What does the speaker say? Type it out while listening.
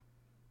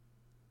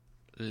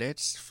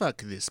Let's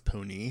fuck this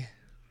pony.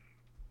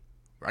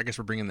 I guess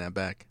we're bringing that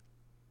back.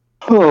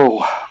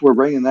 Oh, we're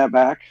bringing that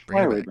back.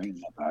 Why Bringing it are we back.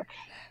 bringing that back?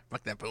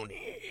 Fuck that pony.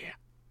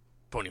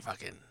 Pony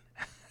fucking.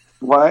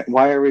 Why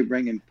are we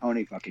bringing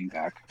pony fucking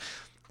back?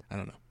 I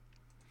don't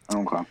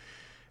know. Okay.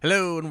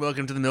 Hello and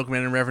welcome to the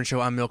MilkMan and Revren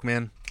show. I'm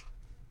MilkMan.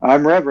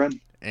 I'm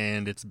Revren.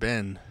 And it's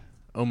been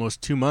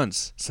almost 2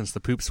 months since the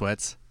poop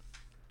sweats.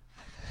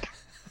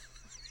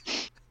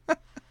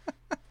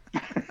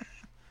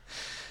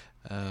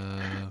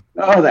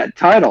 Oh, that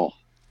title.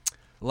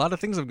 A lot of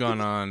things have gone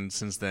on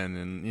since then,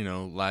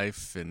 and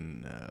life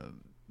and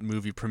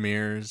movie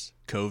premieres,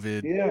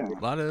 COVID. Yeah.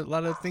 A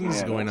lot of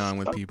things going on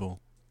with people.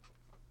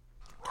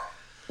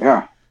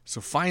 Yeah. So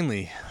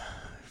finally,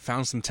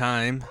 found some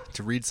time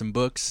to read some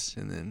books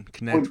and then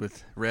connect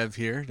with Rev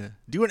here to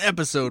do an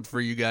episode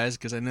for you guys,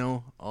 because I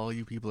know all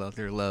you people out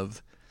there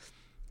love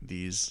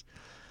these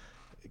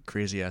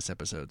crazy ass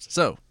episodes.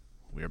 So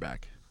we are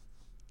back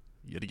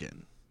yet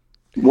again.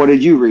 What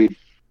did you read?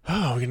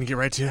 Oh, we're gonna get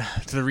right to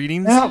the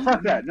readings. No,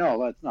 fuck that. No,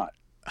 let's not.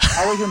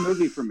 How was your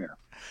movie premiere?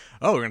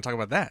 Oh, we're gonna talk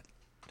about that.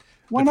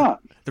 Why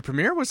not? The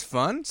premiere was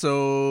fun.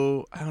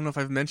 So I don't know if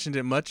I've mentioned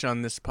it much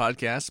on this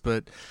podcast,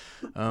 but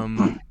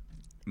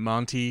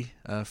Monty,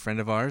 a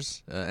friend of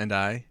ours, and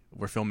I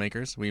were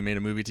filmmakers. We made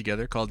a movie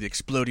together called The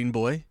Exploding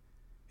Boy.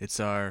 It's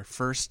our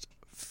first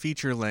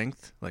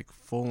feature-length, like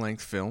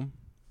full-length film,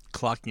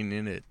 clocking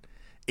in at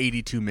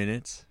 82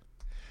 minutes.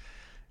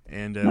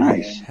 And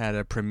Nice. we had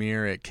a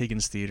premiere at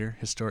Kiggins Theater,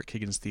 historic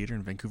Kiggins Theater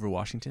in Vancouver,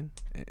 Washington.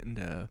 And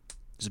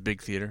it's a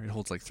big theater. It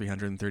holds like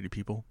 330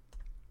 people.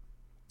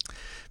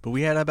 But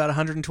we had about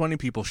 120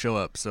 people show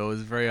up, so it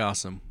was very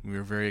awesome. We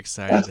were very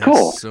excited. That's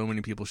cool. So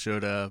many people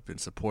showed up and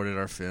supported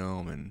our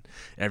film, and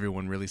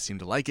everyone really seemed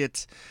to like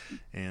it.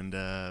 And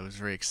it was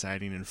very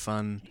exciting and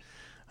fun.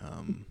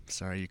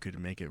 Sorry you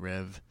couldn't make it,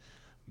 Rev.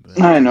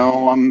 But, I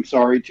know. I'm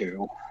sorry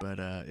too. But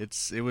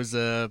it was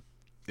a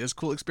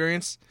cool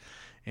experience.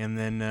 And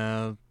then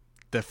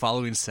the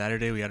following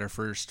Saturday, we had our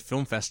first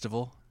film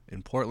festival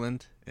in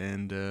Portland,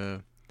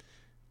 and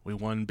we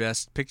won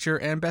Best Picture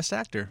and Best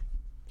Actor.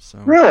 So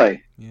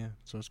Really? yeah,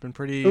 so it's been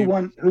pretty. Who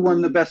won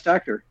the best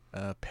actor?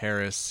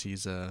 Paris,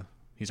 he's our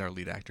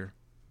lead actor.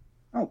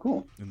 Oh,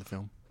 cool. In the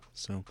film.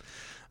 So,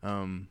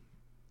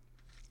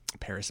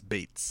 Paris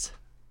Bates.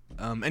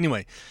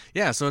 Anyway,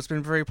 yeah, so it's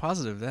been very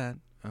positive that.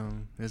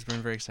 It's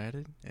been very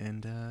excited,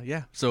 and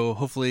yeah. So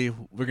hopefully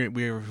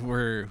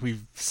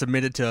we've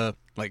submitted to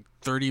like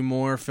 30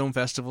 more film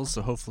festivals.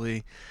 So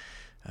hopefully,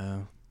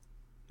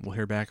 we'll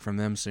hear back from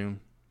them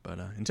soon. But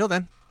until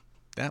then,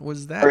 that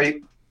was that.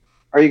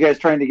 Are you guys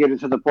trying to get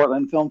into the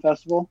Portland Film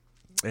Festival?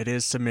 It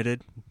is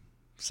submitted,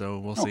 so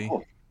we'll see.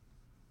 Cool.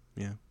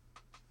 Yeah.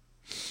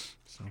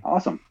 So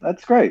Awesome.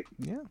 That's great.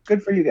 yeah,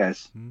 Good for you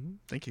guys. mm-hmm.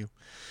 Thank you.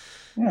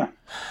 Yeah.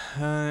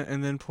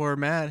 And then poor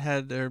Rev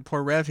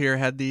here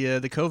had the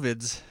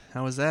COVIDs.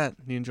 How was that?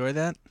 Did you enjoy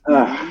that?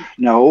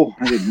 No,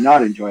 I did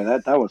not enjoy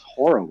that. That was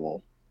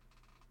horrible.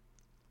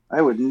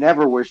 I would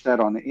never wish that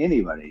on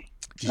anybody.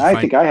 I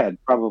think I had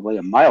probably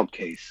a mild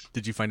case.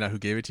 Did you find out who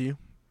gave it to you?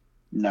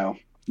 No.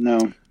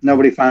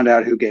 Nobody found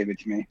out who gave it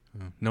to me.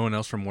 No one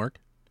else from work?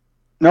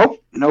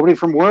 Nope. Nobody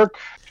from work.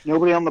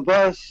 Nobody on the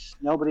bus.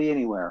 Nobody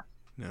anywhere.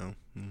 No.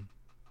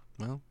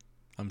 Well,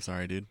 I'm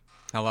sorry, dude.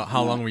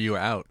 How long were you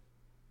out?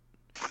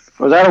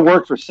 I was out of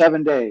work for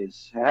 7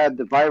 days. I had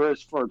the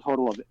virus for a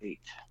total of 8.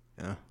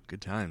 Yeah, good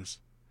times.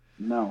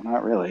 No,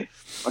 not really.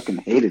 Fucking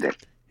hated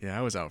it. Yeah,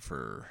 I was out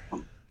for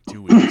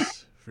 2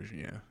 weeks.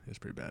 Yeah, it's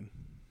pretty bad.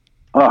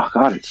 Oh,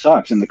 God, it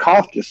sucks. And the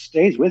cough just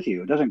stays with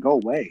you. It doesn't go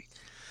away.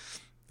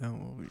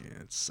 Oh,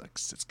 yeah, it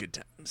sucks. It's good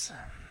times.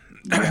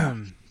 Yeah,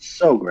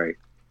 so great.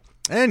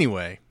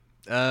 Anyway,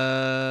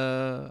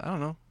 I don't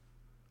know.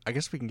 I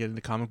guess we can get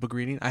into comic book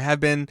reading. I've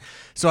been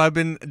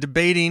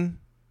debating,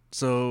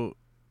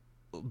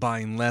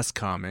 buying less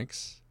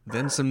comics.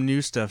 Then some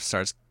new stuff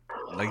starts,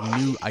 like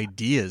new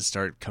ideas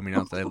start coming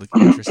out that I look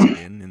interested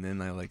in, and then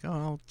I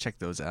I'll check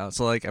those out.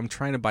 So I'm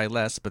trying to buy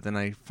less, but then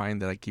I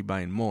find that I keep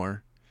buying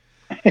more.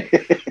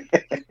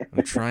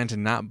 I'm trying to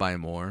not buy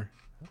more,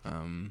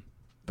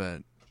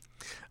 but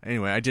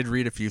anyway, I did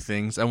read a few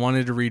things. I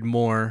wanted to read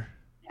more,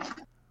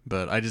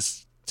 but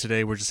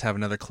today we're just having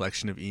another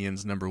collection of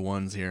Ian's number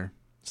ones here.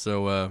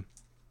 So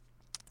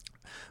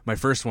my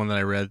first one that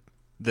I read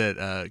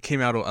that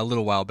came out a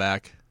little while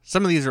back.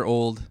 Some of these are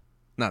old,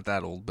 not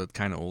that old, but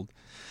kind of old.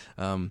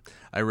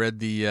 I read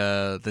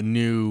the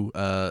new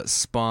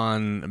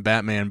Spawn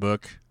Batman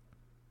book.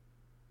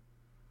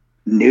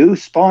 New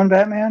Spawn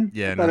Batman?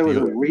 Yeah, I thought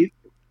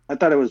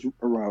it was a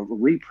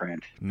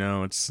reprint.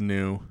 No, it's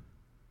new.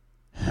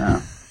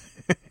 Oh.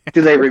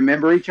 Do they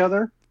remember each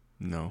other?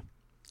 No.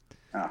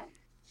 Oh.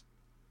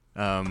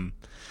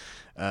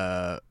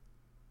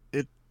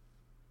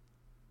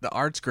 The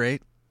art's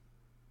great.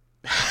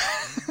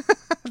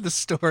 The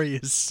story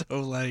is so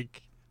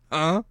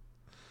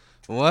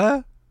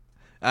what?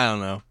 I don't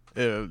know.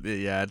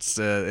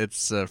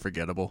 It's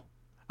forgettable.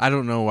 I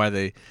don't know why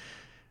they.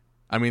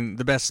 I mean,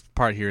 the best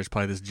part here is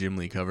probably this Jim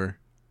Lee cover,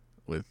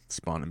 with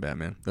Spawn and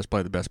Batman. That's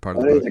probably the best part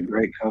of That the is book. a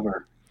great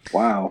cover.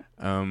 Wow.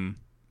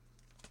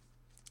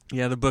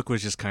 Yeah, the book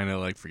was just kind of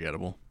like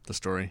forgettable. The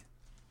story.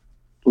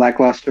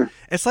 Lackluster.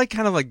 It's like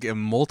kind of like a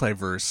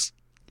multiverse.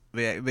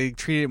 They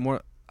treat it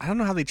more. I don't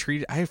know how they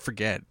treat it. I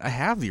forget. I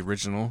have the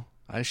original.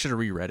 I should have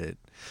reread it.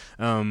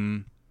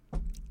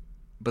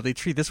 But they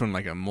treat this one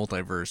like a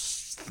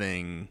multiverse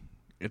thing.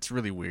 It's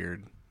really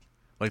weird.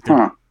 Like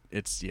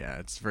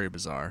it's very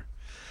bizarre,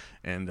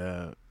 and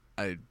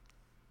I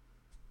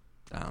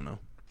don't know.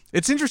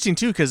 It's interesting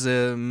too because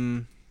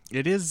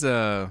it is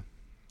the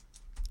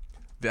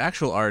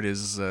actual art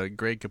is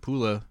Greg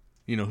Capullo,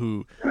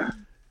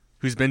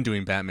 who's been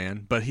doing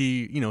Batman, but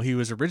he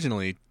was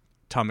originally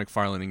Todd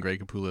McFarlane and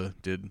Greg Capullo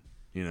did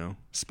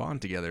Spawn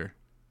together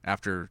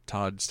after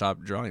Todd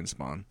stopped drawing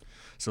Spawn,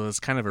 so it's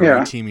kind of a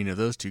reteaming of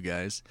those two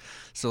guys.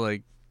 So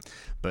like,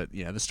 but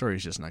yeah, the story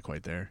is just not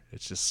quite there.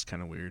 It's just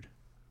kind of weird,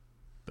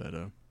 but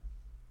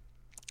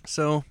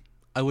so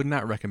I would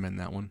not recommend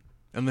that one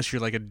unless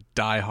you're like a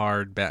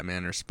diehard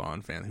Batman or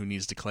Spawn fan who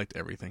needs to collect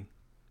everything.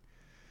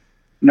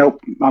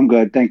 Nope, I'm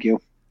good, thank you.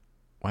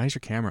 Why is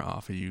your camera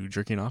off? Are you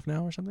jerking off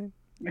now or something?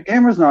 My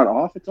camera's not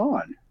off, it's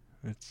on.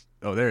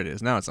 There it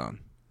is. Now it's on.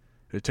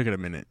 It took it a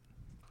minute.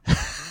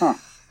 Huh.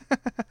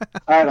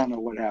 I don't know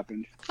what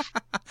happened.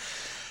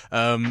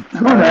 Who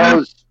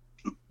knows?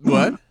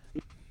 What?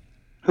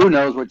 Who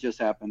knows what just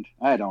happened?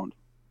 I don't.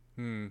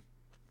 My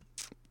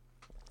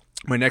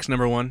next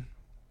number one.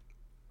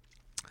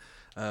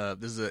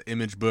 This is an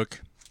Image book.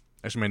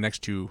 Actually, my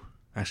next two.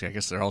 Actually, I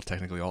guess they're all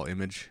technically all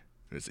Image.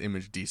 It's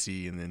Image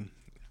DC, and then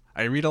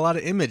I read a lot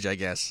of Image, I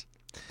guess.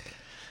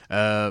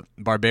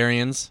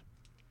 Barbarians.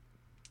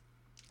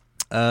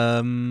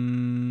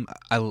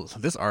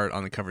 This art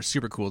on the cover is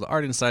super cool. The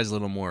art inside is a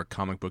little more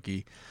comic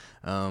booky.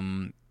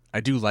 I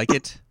do like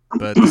it,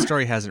 but the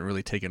story hasn't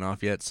really taken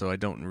off yet, so I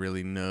don't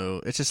really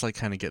know. It's just like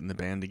kind of getting the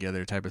band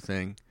together type of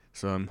thing.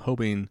 So I'm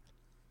hoping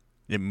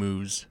it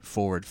moves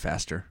forward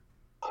faster.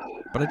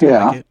 But I do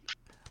like it.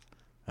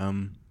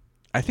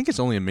 I think it's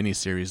only a mini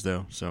series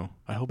though, so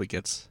I hope it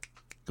gets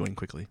going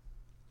quickly.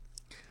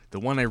 The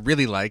one I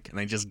really like, and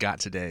I just got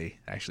today,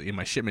 actually, and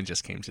my shipment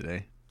just came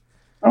today.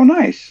 Oh,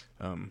 nice.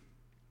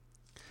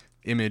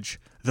 Image,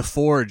 The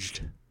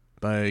Forged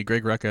by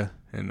Greg Rucka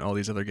and all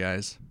these other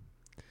guys.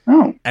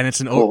 Oh, and it's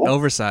an cool.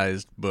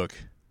 Oversized book,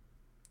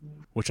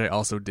 which I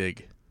also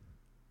dig,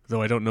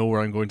 though I don't know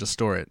where I'm going to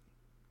store it.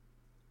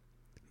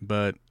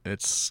 But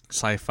it's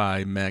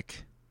sci-fi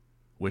mech,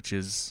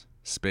 witches,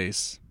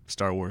 space,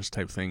 Star Wars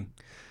type thing.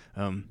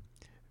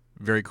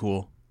 Very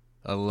cool.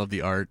 I love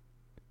the art,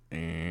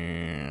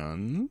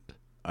 and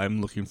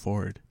I'm looking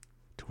forward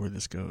to where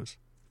this goes.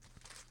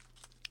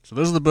 So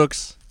those are the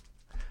books.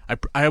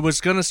 I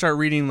was gonna start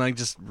reading, like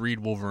just read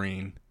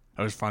Wolverine.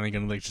 I was finally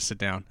gonna like just sit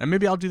down, and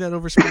maybe I'll do that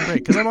over spring break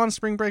because I'm on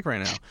spring break right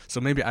now.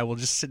 So maybe I will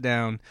just sit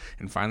down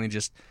and finally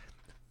just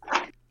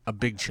a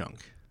big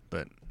chunk.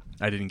 But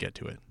I didn't get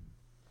to it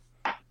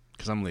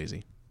because I'm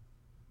lazy.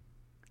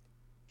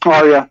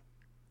 Oh yeah.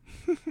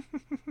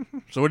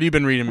 So what have you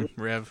been reading,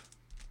 Rev?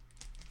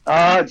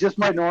 Just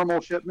my normal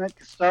shipment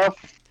stuff,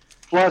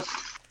 plus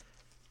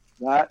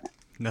that.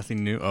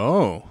 Nothing new.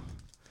 Oh,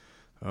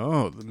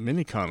 the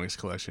mini comics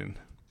collection.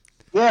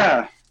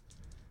 Yeah.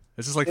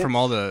 This is like from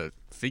all the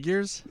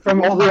figures?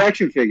 From all the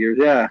action figures,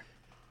 yeah.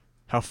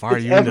 How far are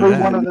you into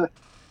that? One of the,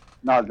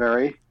 not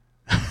very.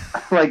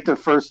 Like the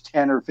first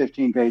 10 or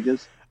 15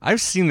 pages. I've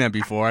seen that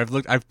before.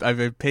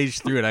 I've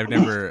paged through it. I've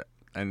never,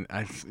 and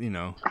I've, Is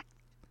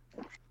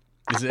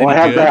it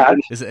any good? That.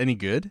 Is it any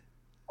good?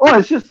 Well,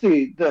 it's just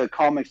the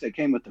comics that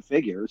came with the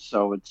figures,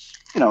 so it's,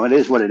 it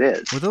is what it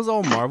is. Were those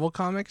all Marvel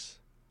comics?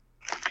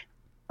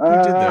 Who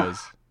did those?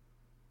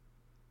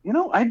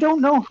 I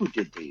don't know who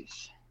did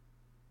these.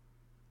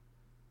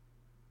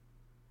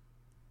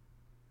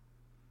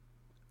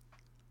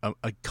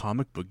 A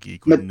comic book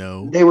geek would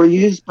know. They were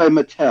used by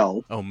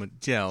Mattel. Oh,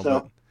 Mattel.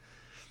 So,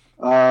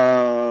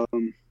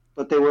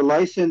 but they were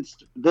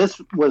licensed. This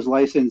was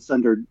licensed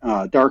under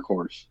Dark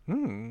Horse.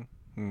 So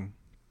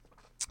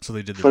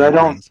they did the. But I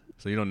don't.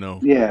 So you don't know.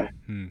 Yeah.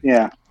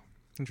 Yeah.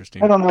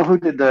 Interesting. I don't know who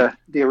did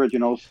the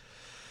originals.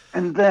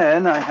 And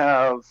then I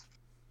have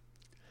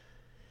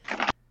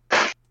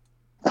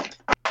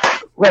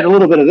read a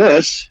little bit of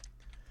this.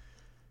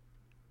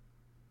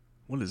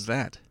 What is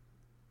that?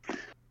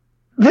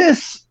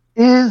 This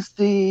is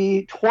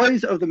the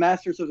toys of the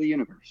Masters of the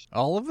Universe.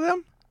 All of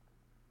them?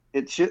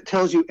 It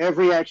tells you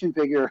every action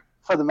figure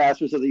for the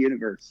Masters of the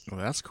Universe. Well,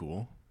 that's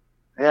cool.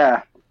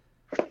 Yeah.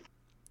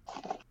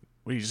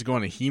 Were you just going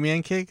on a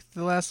He-Man kick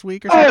the last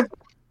week or something?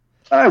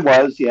 I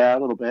was, yeah, a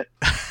little bit.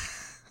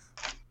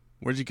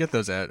 Where'd you get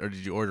those at, or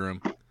did you order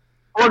them?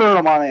 Ordered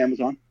them on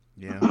Amazon.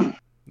 Yeah,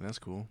 that's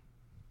cool.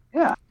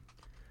 Yeah.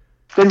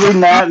 Been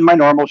reading that and my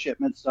normal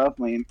shipment stuff.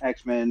 My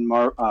X-Men,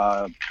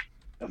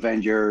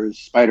 Avengers,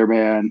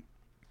 Spider-Man,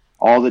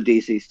 all the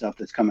DC stuff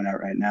that's coming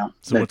out right now.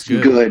 So that's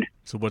good?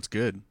 So what's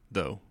good,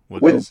 though?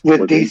 With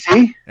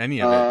DC?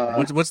 Any of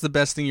it. What's the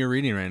best thing you're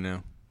reading right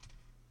now?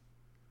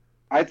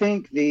 I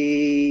think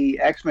the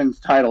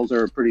X-Men's titles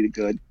are pretty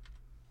good.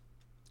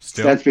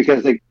 Still? That's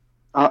because they.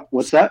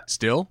 What's that?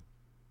 Still?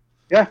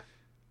 Yeah,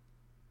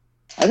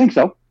 I think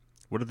so.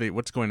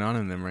 What's going on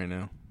in them right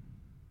now?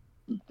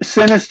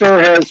 Sinister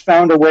has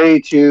found a way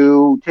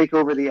to take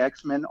over the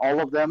X-Men, all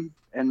of them,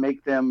 and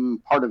make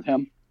them part of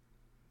him.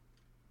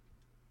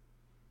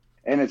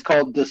 And it's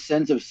called the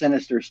Sins of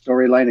Sinister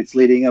storyline. It's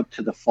leading up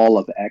to the Fall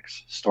of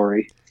X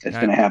story. It's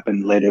going to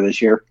happen later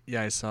this year.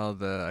 Yeah, I saw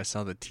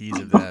the tease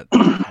of that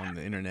on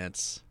the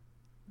internets.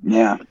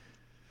 Yeah.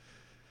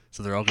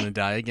 So they're all going to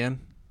die again?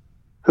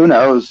 Who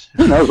knows?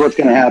 Who knows what's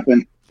going to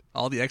happen?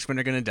 All the X-Men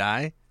are going to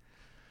die?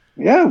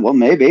 Yeah, well,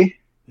 maybe.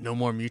 No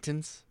more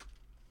mutants?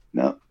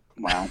 No.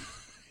 Wow.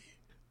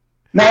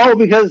 No,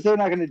 because they're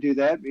not going to do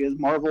that because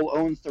Marvel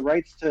owns the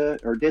rights to,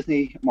 or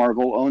Disney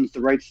Marvel owns the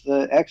rights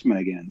to X-Men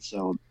again.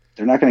 So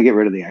they're not going to get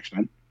rid of the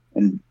X-Men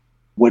and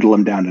whittle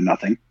them down to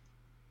nothing.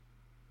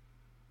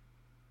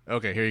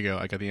 Okay, here you go.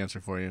 I got the answer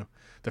for you.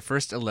 The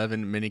first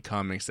 11 mini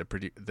comics that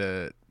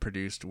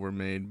produced were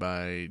made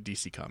by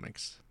DC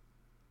Comics.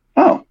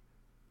 Oh.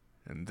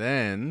 And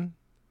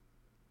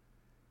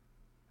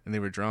they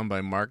were drawn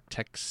by Mark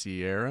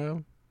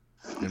Texiera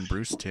and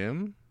Bruce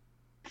Timm.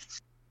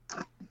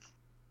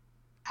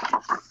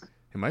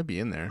 It might be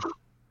in there.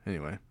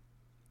 Anyway,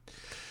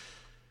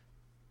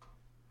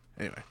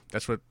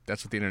 that's what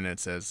the internet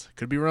says.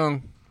 Could be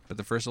wrong, but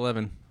the first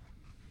 11.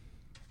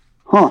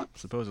 Huh.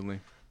 Supposedly.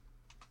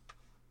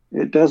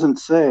 It doesn't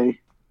say.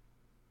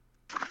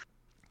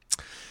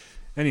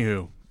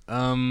 Anywho,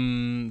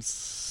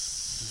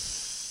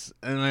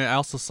 and I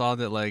also saw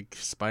that like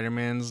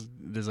Spider-Man's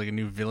there's like a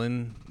new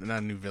villain,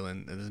 not a new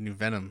villain. There's a new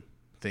Venom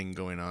thing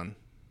going on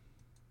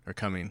or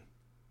coming.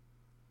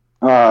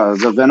 The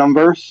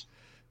Venomverse?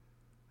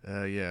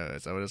 Yeah,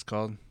 is that what it's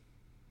called?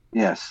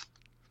 Yes.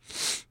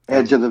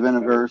 Edge of the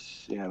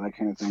Venomverse, yeah, that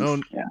kind of thing.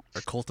 Oh, yeah.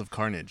 Or Cult of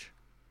Carnage.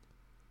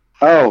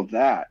 Oh,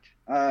 that.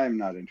 I'm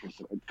not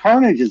interested.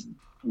 Carnage is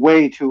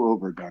way too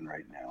overdone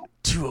right now.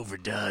 Too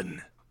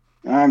overdone.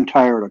 I'm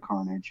tired of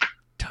Carnage.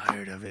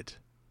 Tired of it.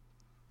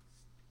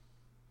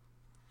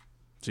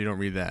 So you don't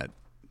read that?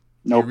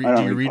 Nope.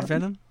 Do you read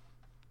Venom?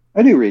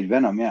 I do read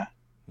Venom, yeah.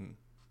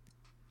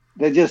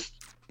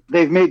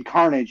 They've made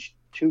Carnage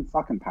too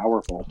fucking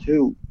powerful.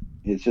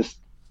 It's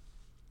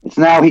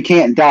now he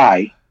can't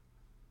die,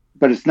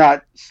 but it's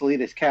not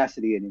Seletus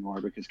Cassidy anymore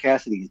because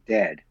Cassidy's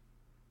dead.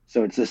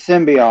 So it's a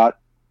symbiote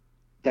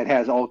that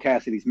has all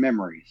Cassidy's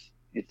memories.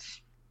 It's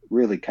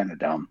really kind of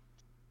dumb.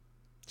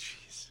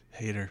 Jeez,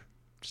 hater.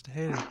 Just a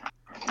hater.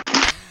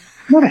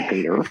 Not a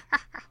hater.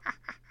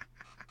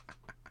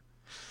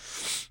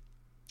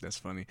 That's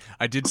funny.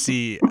 I did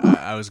see,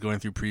 I was going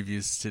through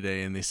previews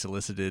today and they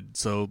solicited,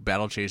 so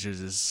Battle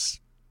Chasers is,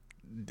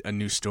 a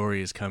new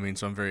story is coming,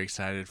 so I'm very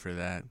excited for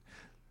that.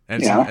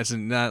 And it's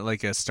not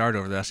like a start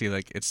over, actually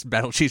like, it's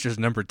Battle Chasers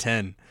number 10.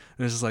 And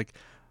it's just like,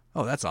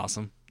 oh, that's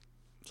awesome.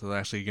 So they're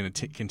actually going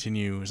to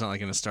continue, it's not like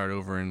going to start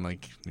over and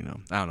like, I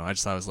don't know, I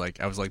just thought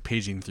I was like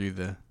paging through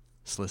the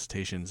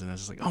solicitations and I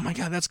was just like, oh my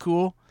god, that's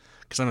cool.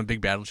 Because I'm a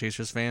big Battle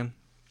Chasers fan.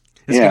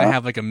 It's going to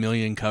have like 1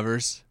 million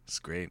covers. It's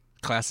great.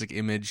 Classic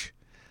image.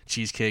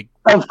 Cheesecake,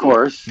 of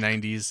course,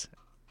 90s,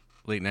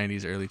 late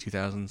 90s, early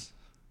 2000s.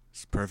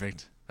 It's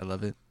perfect. I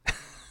love it.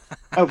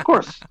 Of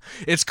course.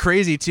 It's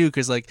crazy too,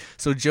 because like,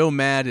 so Joe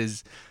Mad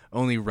is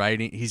only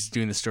writing. He's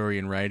doing the story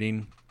and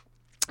writing,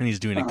 and he's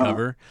doing a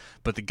cover.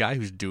 But the guy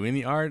who's doing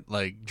the art,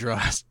 like,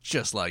 draws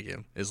just like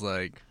him. Is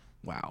like,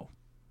 wow,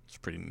 it's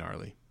pretty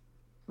gnarly.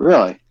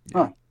 Really?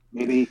 Yeah. Huh.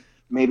 Maybe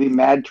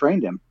Mad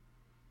trained him.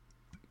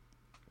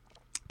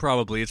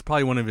 Probably. It's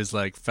probably one of his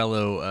like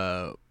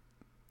fellow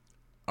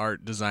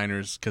art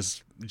designers,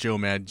 because Joe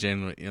Mad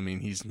generally,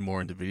 he's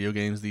more into video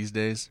games these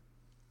days.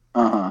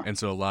 And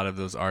so a lot of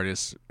those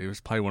artists, it was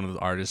probably one of the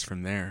artists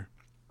from there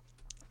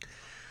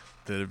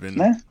that have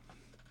been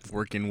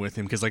working with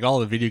him, because like all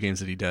the video games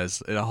that he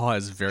does, it all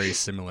has very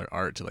similar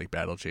art to like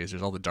Battle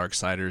Chasers, all the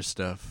Darksiders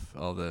stuff,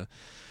 all the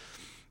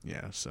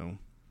so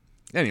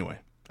anyway,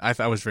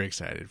 I was very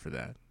excited for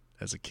that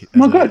as a kid,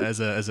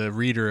 as a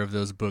reader of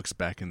those books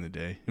back in the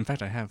day. In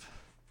fact, I have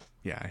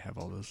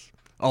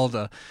all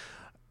the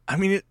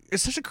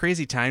it's such a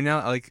crazy time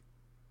now. Like,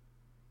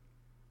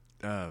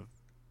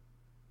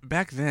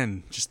 back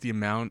then, just the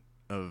amount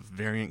of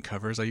variant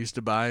covers I used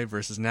to buy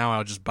versus now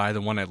I'll just buy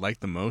the one I like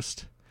the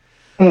most.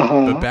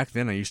 But back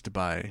then I used to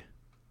buy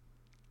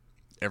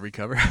every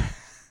cover.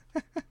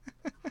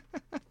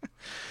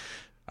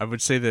 I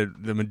would say that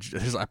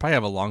I probably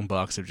have a long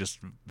box of just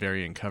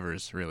variant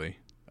covers, really.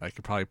 I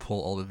could probably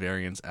pull all the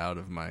variants out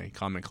of my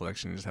comic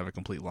collection and just have a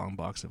complete long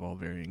box of all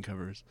variant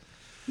covers.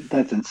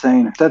 That's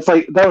insane.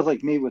 That was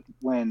like me with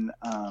when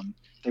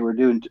they were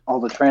doing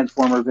all the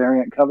Transformer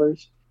variant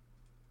covers.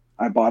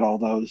 I bought all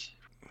those.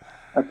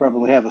 I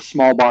probably have a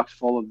small box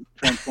full of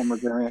Transformer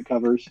variant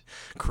covers.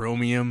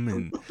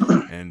 Chromium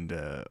and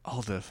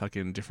all the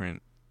fucking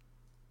different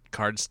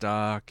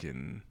cardstock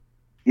and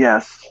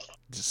yes,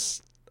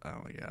 just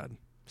oh my god,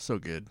 so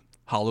good.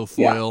 Hollow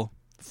foil,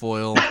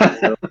 foil.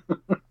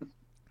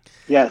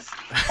 Yes,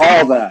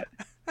 all that.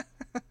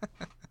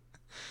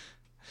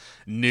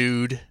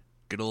 Nude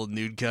Good old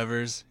nude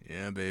covers.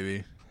 Yeah,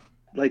 baby.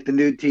 Like the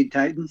nude Teen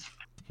Titans.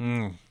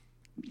 I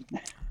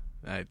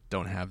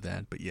don't have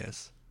that, but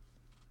yes.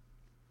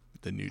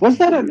 The nude. Was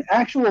that an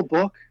actual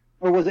book,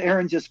 or was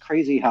Aaron just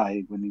crazy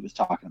high when he was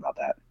talking about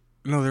that?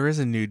 No, there is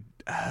a nude.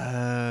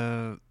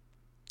 I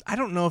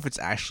don't know if it's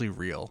actually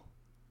real,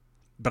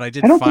 but I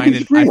did find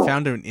it. I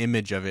found an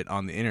image of it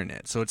on the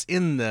internet, so it's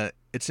in the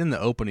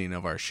opening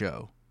of our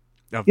show,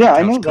 of the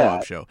I know Couch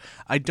Co-op that. show.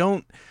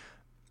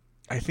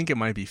 I think it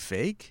might be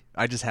fake.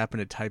 I just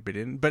happened to type it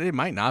in, but it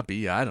might not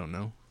be. I don't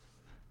know.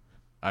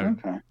 I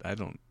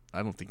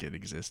don't think it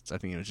exists. I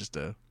think it was just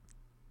a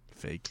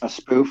fake. A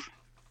spoof.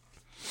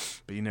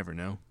 But you never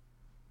know.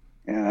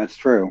 Yeah, that's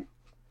true.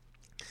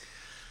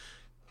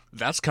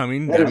 That's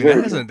coming. That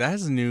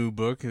has a new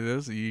book. Are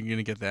you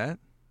gonna get that?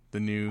 The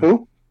new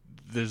Who?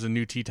 There's a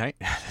new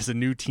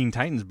Teen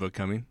Titans book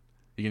coming.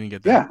 You gonna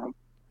get that? Yeah.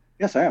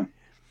 Yes, I am.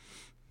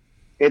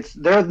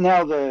 They're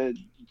now the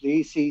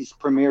DC's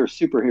premier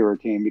superhero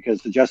team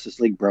because the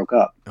Justice League broke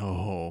up.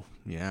 Oh,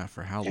 yeah.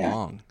 For how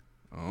long?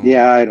 Oh,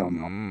 yeah, I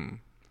don't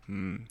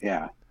know.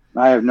 Yeah,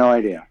 I have no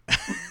idea.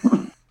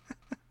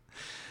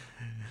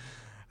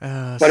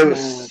 But it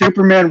was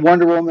Superman,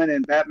 Wonder Woman,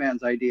 and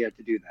Batman's idea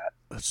to do that.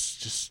 Let's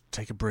just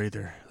take a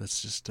breather.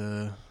 Let's just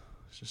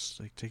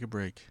take a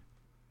break.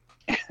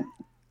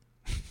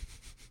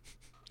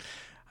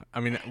 I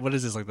mean, what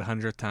is this, like the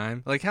 100th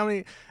time? Like how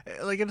many?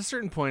 Like at a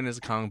certain point as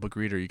a comic book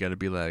reader, you got to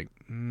be like,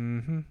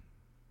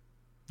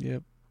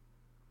 yep.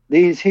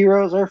 These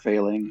heroes are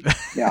failing.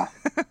 Yeah.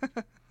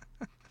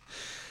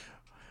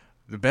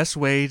 The best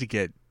way to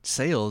get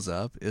sales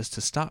up is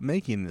to stop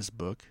making this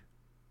book,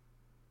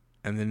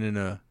 and then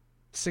in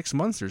 6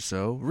 months or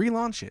so,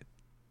 relaunch it.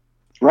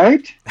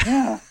 Right?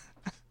 Yeah.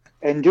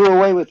 And do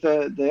away with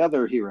the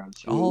other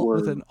heroes.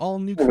 With an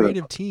all-new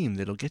creative team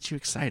that'll get you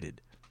excited.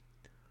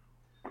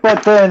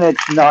 But then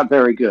it's not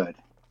very good.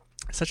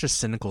 Such a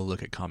cynical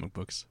look at comic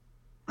books.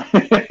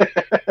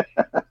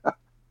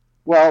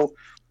 Well,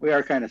 we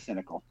are kind of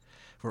cynical.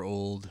 We're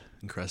old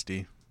and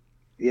crusty.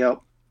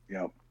 Yep.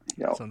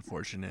 It's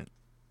unfortunate.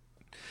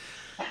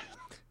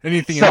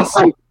 Anything else?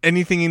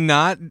 Anything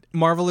not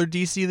Marvel or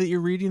DC that you're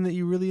reading that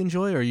you really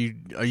enjoy? Or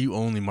are you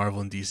only Marvel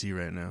and DC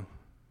right now?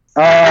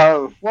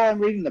 Well, I'm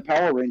reading the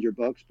Power Ranger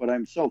books, but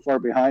I'm so far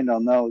behind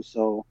on those,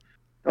 so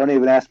don't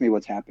even ask me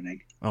what's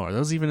happening. Oh, are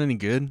those even any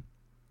good?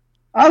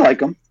 I like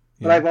them,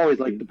 but I've always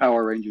liked the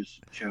Power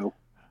Rangers show.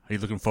 Are you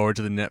looking forward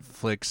to the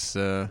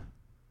Netflix?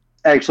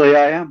 Actually,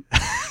 I am.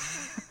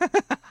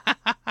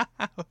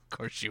 Of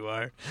course you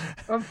are.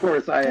 Of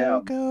course I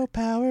am. Go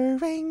Power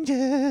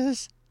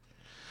Rangers.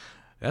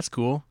 That's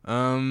cool.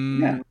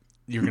 Yeah.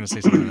 You were going to say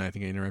something and I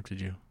think I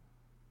interrupted you.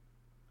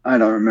 I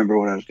don't remember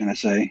what I was going to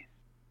say.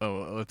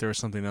 Oh, if there was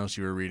something else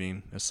you were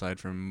reading aside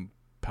from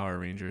Power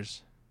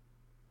Rangers.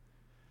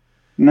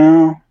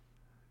 No.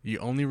 You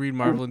only read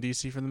Marvel and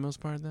DC for the most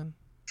part then?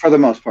 For the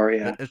most part,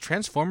 yeah. Is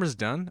Transformers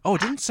done? Oh,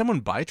 didn't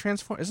someone buy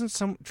Transformers? Isn't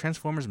some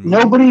Transformers movie?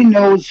 Nobody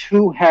knows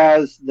who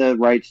has the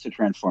rights to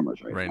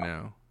Transformers right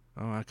now.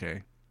 Oh,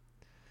 okay.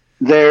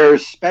 They're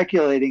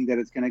speculating that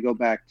it's going to go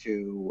back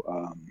to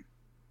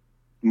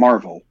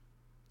Marvel.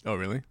 Oh,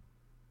 really?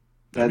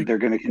 They're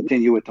going to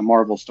continue with the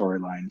Marvel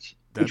storylines,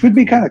 which would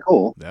be kind of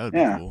cool. That would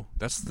be cool.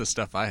 That's the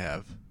stuff I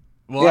have.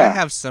 Well, I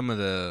have some of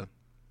the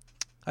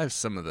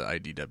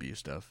IDW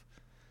stuff.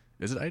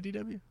 Is it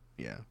IDW?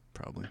 Yeah,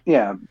 probably.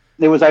 Yeah,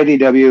 it was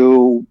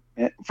IDW.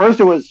 First,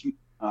 it was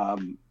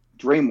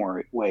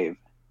Dreamwave,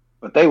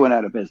 but they went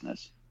out of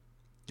business.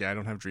 Yeah, I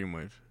don't have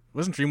Dreamwave.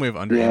 Wasn't Dreamwave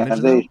under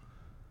Image?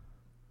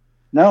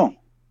 No.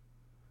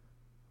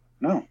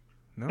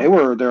 They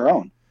were their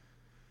own.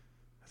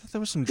 I thought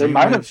there was some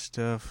Dreamwave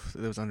stuff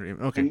that was under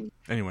Image. Okay,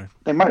 anyway.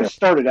 They might have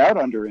started out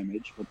under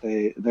Image, but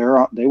they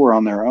were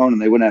on their own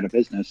and they went out of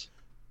business.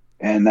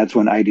 And that's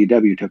when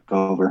IDW took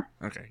over.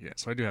 Okay, yeah.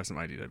 So I do have some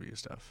IDW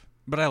stuff.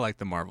 But I like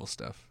the Marvel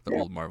stuff, the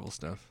old Marvel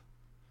stuff.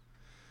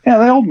 Yeah,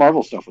 the old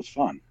Marvel stuff was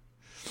fun.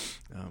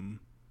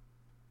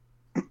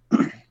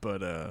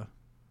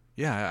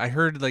 Yeah, I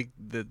heard like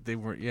that they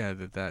were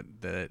that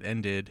it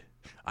ended.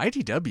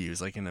 IDW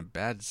is like in a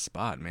bad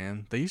spot,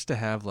 man. They used to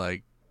have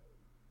like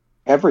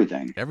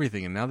everything,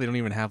 and now they don't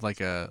even have like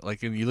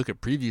when you look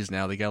at previews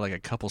now, they got like a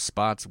couple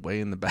spots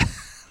way in the back.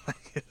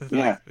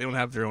 They don't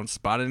have their own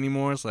spot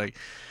anymore. It's like,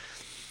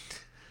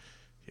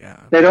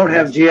 they don't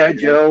have G.I.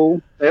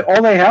 Joe.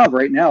 All they have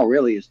right now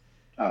really is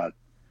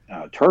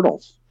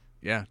Turtles.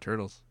 Yeah,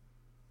 Turtles.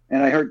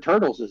 And I heard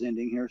Turtles is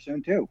ending here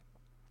soon too.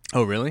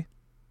 Oh, really?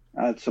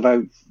 That's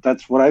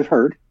what I've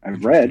heard.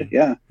 I've read.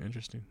 Yeah.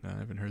 Interesting. No, I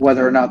haven't heard.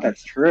 Whether or not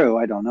that's true,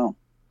 I don't know.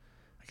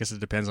 I guess it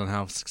depends on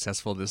how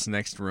successful this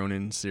next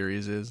Ronin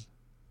series is.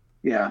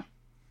 Yeah,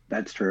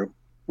 that's true.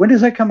 When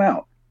does that come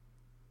out?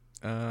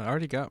 I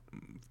already got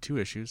 2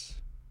 issues.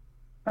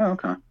 Oh,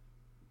 okay.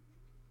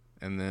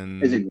 And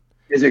then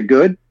is it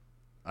good?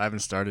 I haven't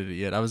started it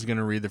yet. I was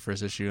gonna read the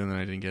first issue and then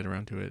I didn't get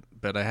around to it.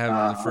 But I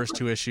have the first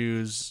 2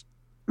 issues.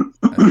 I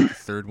think the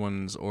third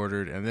one's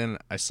ordered, and then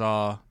I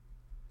saw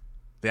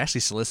they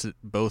actually solicit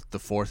both the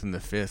 4th and the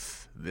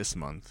 5th this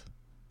month.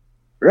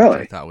 which I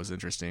Really? thought was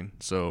interesting.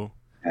 So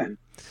Yeah.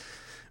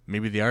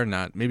 maybe they are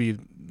not. Maybe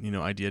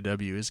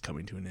IDW is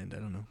coming to an end. I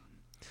don't know.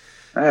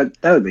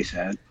 That would be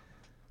sad.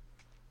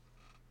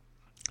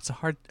 It's a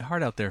hard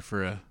out there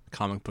for a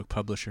comic book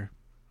publisher.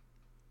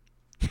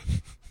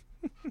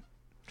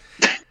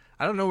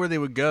 I don't know where they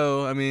would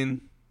go. I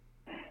mean,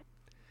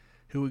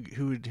 who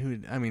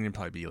would? I mean, it'd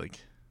probably be like.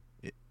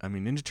 I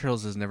mean, Ninja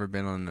Turtles has never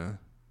been on the.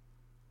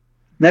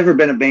 Never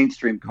been a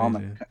mainstream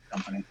comic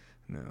company.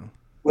 No.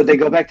 Would they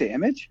go back to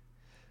Image?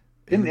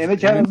 Didn't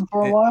Image have them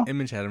for a while?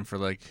 Image had them for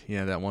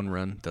that one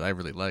run that I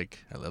really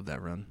like. I love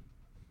that run.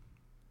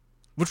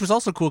 Which was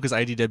also cool because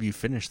IDW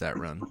finished that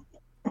run.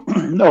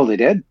 No, they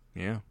did.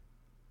 Yeah.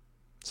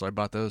 So I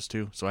bought those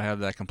too. So I have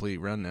that complete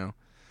run now.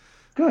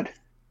 Good.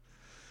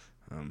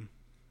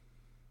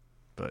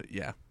 But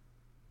yeah.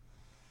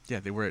 Yeah,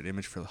 they were at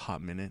Image for a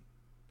hot minute.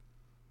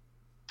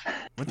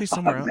 Weren't they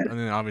somewhere else? And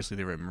then obviously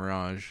they were at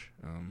Mirage.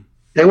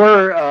 They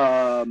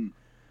were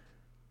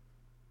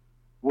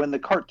when the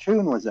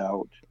cartoon was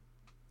out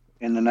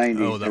in the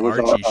 90s. Oh, the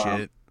Archie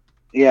shit.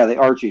 Yeah, the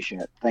Archie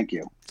shit. Thank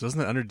you. So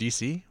wasn't it under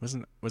DC?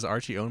 Was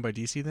Archie owned by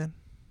DC then?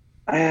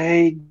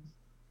 I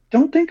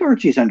don't think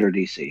Archie's under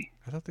DC.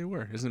 I thought they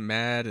were. Isn't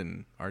Mad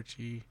and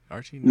Archie? No?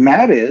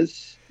 Mad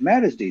is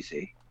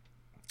DC.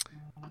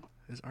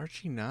 Is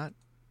Archie not?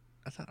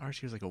 I thought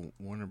Archie was like a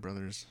Warner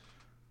Brothers.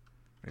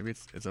 Maybe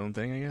it's its own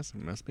thing. I guess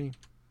it must be.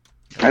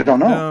 I don't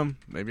know.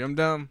 Maybe I'm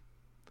dumb.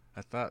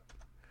 I thought.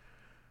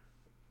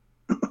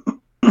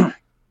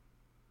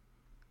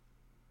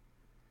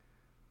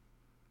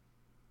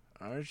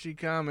 Archie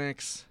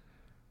Comics.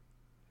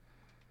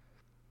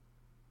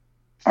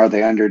 Are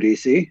they under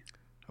DC?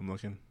 I'm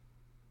looking.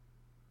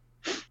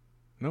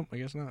 Nope, I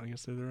guess not. I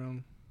guess they're their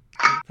own.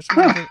 For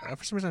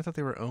some reason, I thought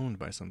they were owned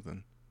by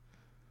something.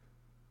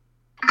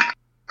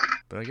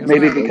 But I guess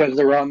maybe not. because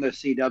they're on the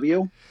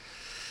CW,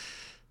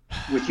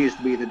 which used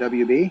to be the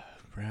WB.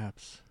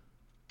 Perhaps.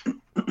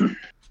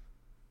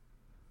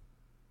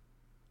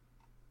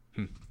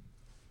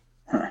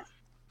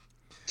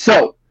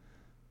 So,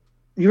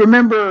 you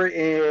remember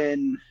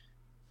in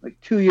like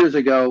 2 years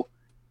ago,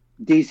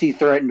 DC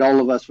threatened all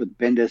of us with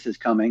Bendis is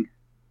coming.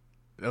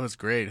 That was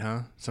great,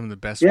 huh? Some of the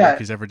best work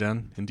he's ever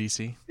done in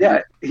DC.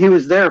 Yeah, he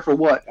was there for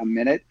what, a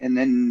minute, and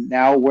then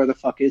now where the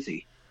fuck is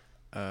he?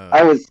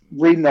 I was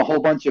reading a whole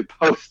bunch of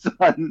posts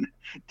on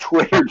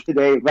Twitter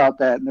today about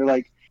that, and they're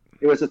like,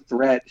 it was a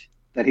threat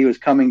that he was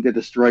coming to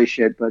destroy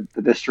shit, but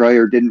the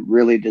destroyer didn't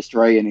really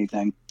destroy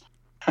anything.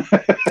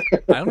 I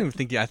don't even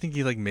think. I think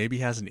he maybe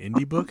has an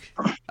indie book.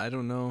 I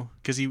don't know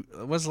because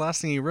what's the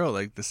last thing he wrote?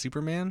 Like the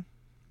Superman,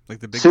 like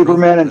the big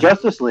Superman and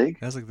Justice League.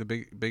 That's like the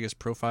biggest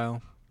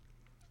profile.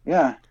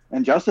 Yeah,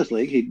 and Justice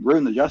League. He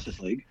ruined the Justice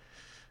League.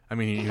 I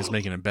mean, he was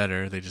making it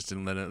better. They just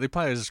didn't let it. They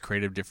probably just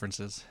creative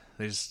differences.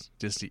 They just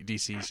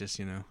DC's just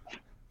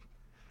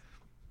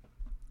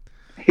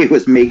He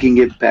was making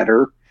it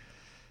better.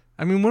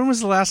 I mean, when was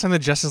the last time the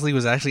Justice League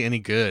was actually any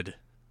good?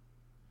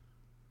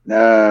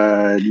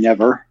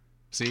 Never.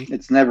 See,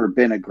 it's never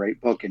been a great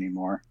book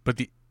anymore.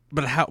 But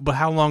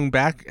how long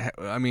back?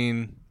 I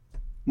mean,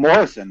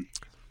 Morrison's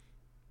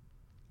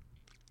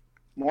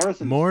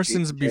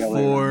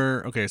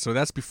before. Okay, so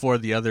that's before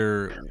the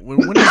other. When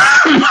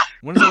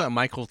is all that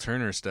Michael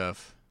Turner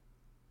stuff?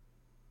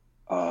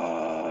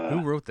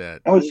 Who wrote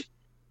that?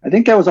 I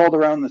think that was all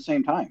around the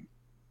same time.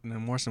 No,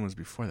 Morrison was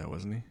before that,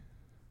 wasn't he?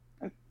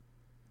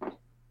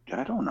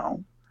 I don't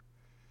know.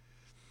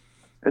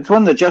 It's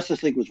when the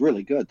Justice League was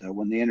really good, though,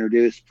 when they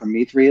introduced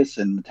Prometheus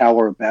and the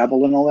Tower of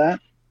Babel and all that.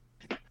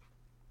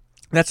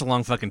 That's a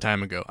long fucking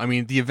time ago. I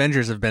mean, the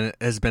Avengers has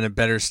been a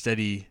better,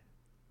 steady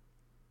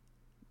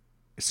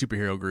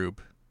superhero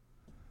group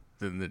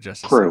than the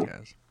Justice League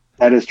has.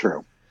 That is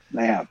true.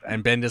 They have been.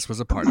 And Bendis was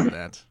a part of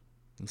that.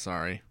 I'm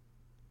sorry.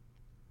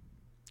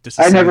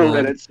 I never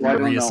read it, so I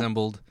don't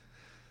reassembled. Know.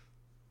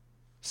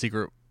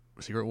 Secret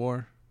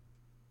War.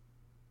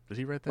 Did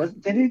he write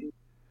that? Did he?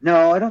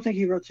 No, I don't think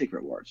he wrote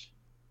Secret Wars.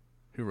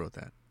 Who wrote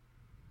that?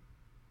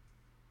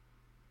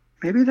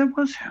 Maybe that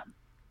was him.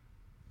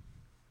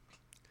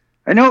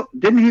 I know.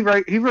 Didn't he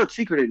write? He wrote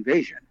Secret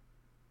Invasion.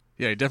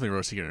 Yeah, he definitely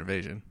wrote Secret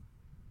Invasion.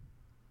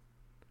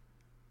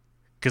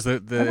 Because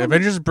the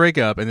Avengers break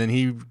up, and then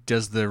he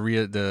does what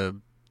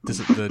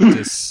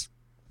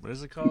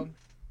is it called?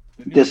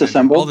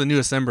 Disassemble. All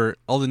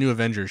the new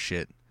Avengers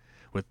shit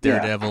with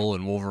Daredevil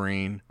and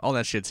Wolverine. All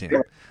that shit's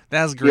him.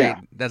 That's great.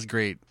 Yeah. That's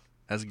great.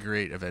 That's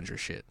great Avengers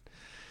shit.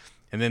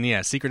 And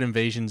then Secret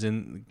Invasion's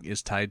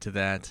is tied to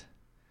that.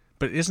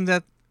 But isn't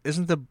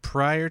the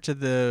prior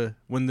to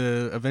when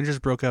the Avengers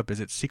broke up? Is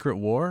it Secret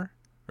War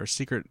or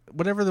Secret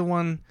whatever the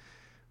one?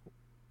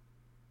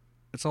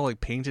 It's all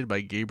like painted by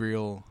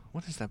Gabriel.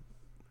 What is that?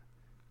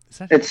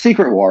 It's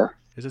Secret War.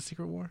 Is it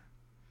Secret War?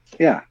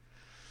 Yeah,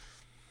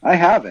 I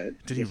have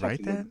it. Did he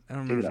write that? I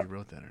don't remember if he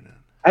wrote that or not.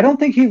 I don't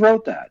think he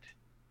wrote that.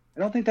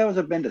 I don't think that was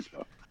a Bendis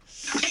book.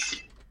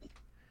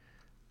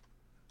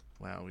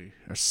 Wow, we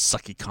are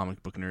sucky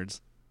comic book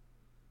nerds.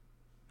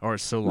 Or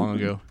it's so long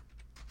ago.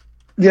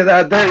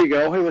 Yeah, there you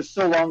go. It was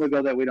so long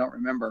ago that we don't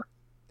remember.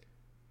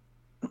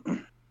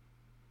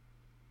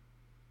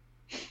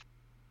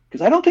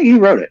 Because I don't think he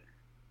wrote it.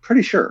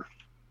 Pretty sure.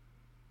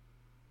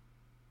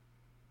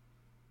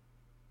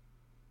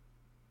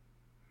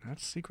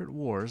 That's Secret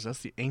Wars. That's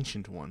the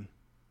ancient one.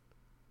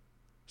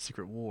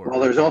 Secret War.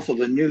 Well, there's also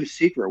the new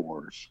Secret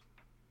Wars.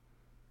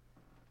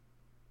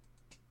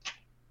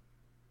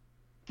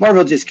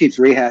 Marvel just keeps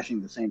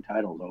rehashing the same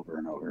titles over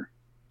and over.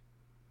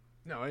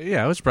 No,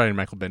 yeah, it was Brian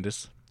Michael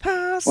Bendis.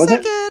 Was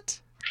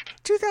it?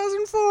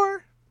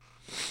 2004.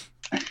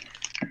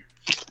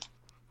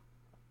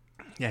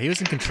 Yeah, he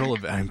was in control of.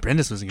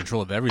 Bendis was in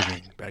control of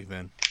everything back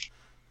then.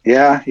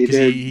 Yeah, he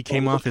did. He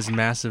came off his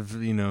massive,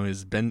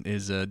 his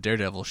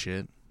Daredevil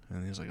shit,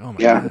 and he was like, "Oh my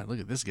god, look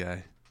at this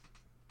guy."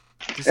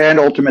 And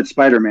Ultimate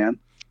Spider-Man.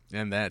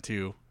 And that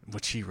too,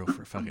 which he wrote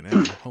for fucking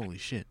ever. Holy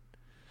shit.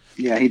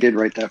 Yeah, he did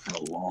write that for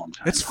a long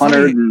time. It's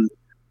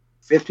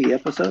 150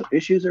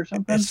 issues or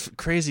something. It's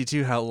crazy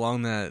too how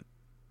long that.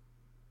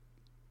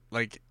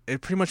 Like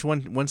it pretty much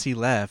once he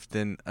left,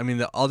 then I mean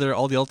all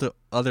the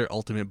other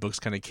Ultimate books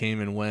kind of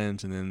came and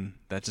went, and then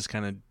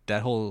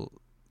that whole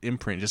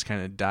imprint just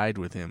kind of died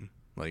with him.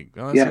 Like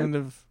that's the end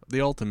of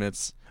the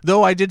Ultimates.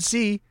 Though I did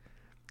see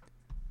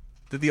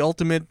that the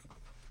Ultimate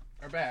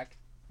are back.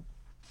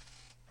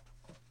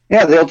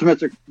 Yeah, the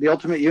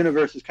Ultimate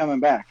Universe is coming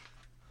back.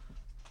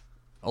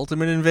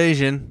 Ultimate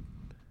Invasion.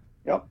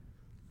 Yep.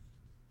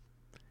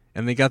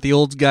 And they got the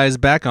old guys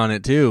back on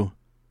it too.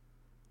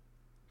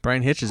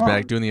 Brian Hitch is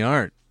back doing the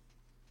art.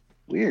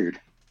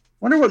 Weird.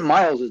 Wonder what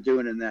Miles is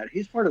doing in that.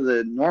 He's part of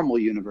the normal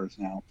universe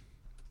now.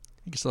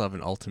 You can still have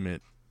an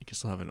Ultimate. You can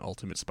still have an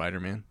Ultimate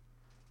Spider-Man.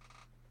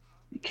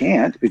 You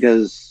can't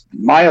because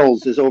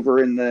Miles is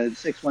over in the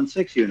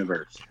 616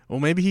 universe. Well,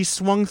 maybe he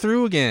swung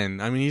through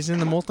again. I mean, he's in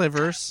the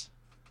multiverse.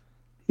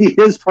 He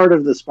is part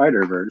of the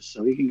Spider-Verse,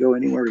 so he can go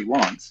anywhere he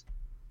wants.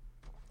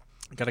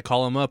 Got to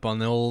call him up on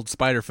the old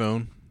spider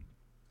phone.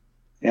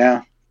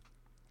 Yeah.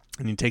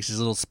 And he takes his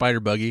little spider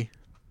buggy.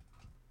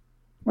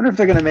 Wonder if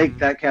they're going to make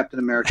that Captain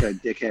America a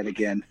dickhead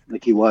again,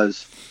 like he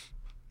was.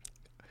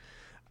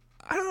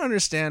 I don't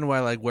understand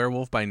why, like,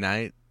 Werewolf by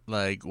Night,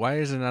 like, why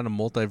is it not a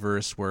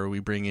multiverse where we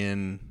bring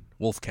in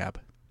Wolfcap?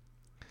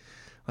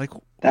 Like,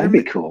 that'd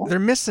be cool. They're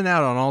missing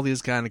out on all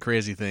these kind of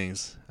crazy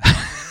things.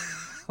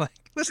 Like,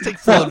 let's take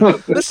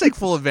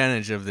full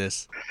advantage of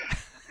this.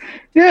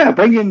 Yeah,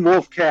 bring in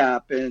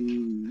Wolfcap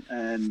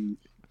and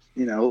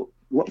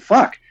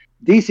fuck.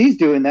 DC's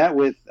doing that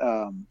with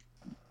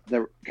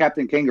the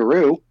Captain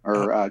Kangaroo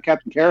or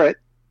Captain Carrot.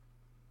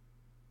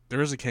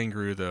 There is a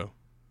kangaroo though,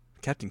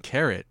 Captain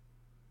Carrot.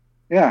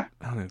 Yeah,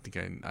 I don't think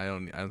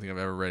I've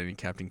ever read any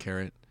Captain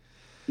Carrot.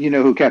 You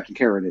know who Captain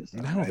Carrot is?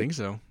 Though, I don't think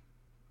so.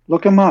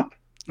 Look him up.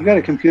 You got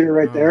a computer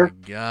right there. Oh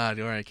my god!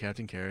 All right,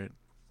 Captain Carrot.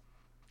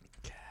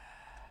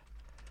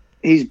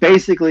 He's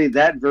basically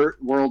that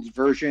world's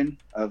version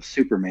of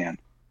Superman.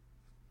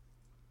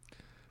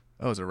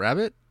 Oh, is it a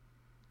rabbit?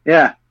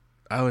 Yeah.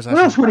 What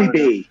else would he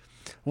be?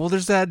 Well,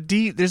 there's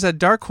that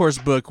Dark Horse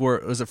book where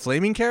was it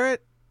Flaming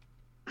Carrot?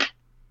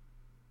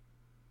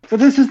 But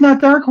this is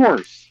not Dark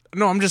Horse.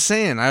 No, I'm just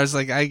saying. I was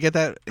like, I get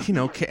that.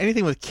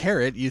 Anything with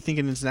carrot, you think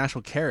it's an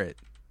actual carrot.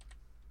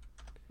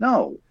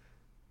 No.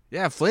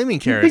 Yeah, Flaming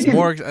Carrot's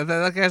more.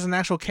 That guy's an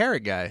actual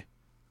carrot guy.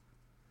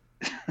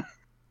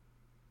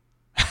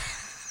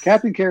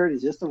 Captain Carrot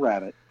is just a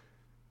rabbit.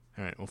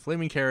 All right. Well,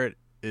 Flaming Carrot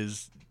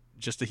is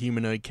just a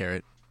humanoid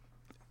carrot.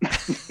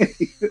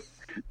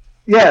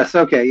 Yes.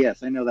 Okay.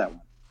 Yes, I know that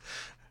one.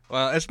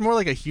 Well, it's more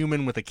like a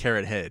human with a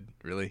carrot head,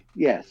 really.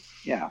 Yes.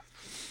 Yeah.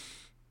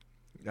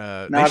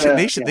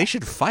 They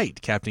should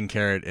fight Captain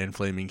Carrot and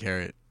Flaming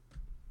Carrot.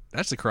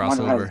 That's the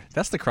crossover.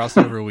 That's the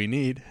crossover we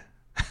need.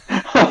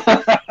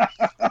 I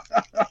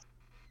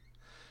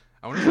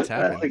wonder if it's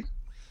happened.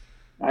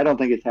 I don't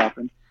think it's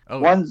happened.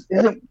 Oh.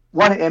 Isn't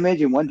one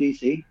Image and one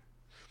DC?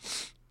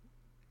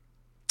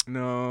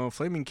 No,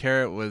 Flaming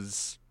Carrot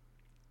was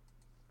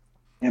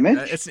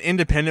Image. It's an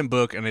independent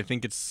book, and I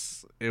think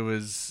it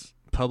was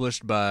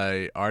published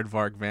by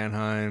Aardvark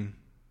Vanheim,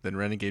 then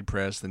Renegade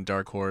Press, then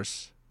Dark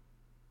Horse,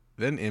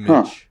 then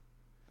Image.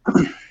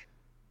 Huh.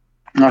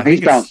 No,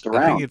 he's bounced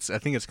around. I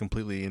think it's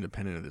completely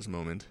independent at this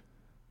moment.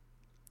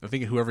 I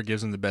think whoever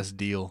gives him the best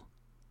deal.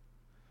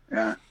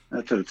 Yeah,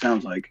 that's what it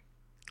sounds like.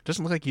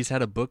 Doesn't look like he's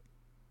had a book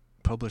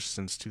published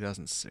since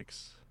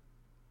 2006.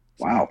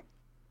 So wow.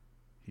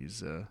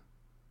 He's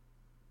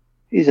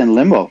in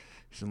limbo.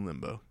 He's in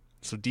limbo.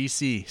 So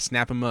DC,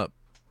 snap him up.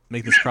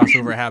 Make this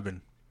crossover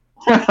happen.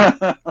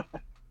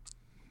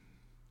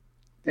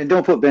 And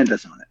don't put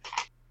Bendis on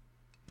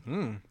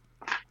it.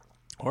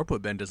 Or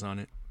put Bendis on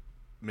it.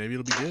 Maybe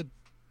it'll be good.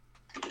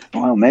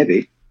 Well,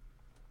 maybe.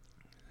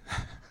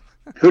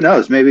 Who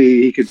knows?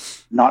 Maybe he could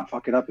not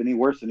fuck it up any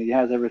worse than he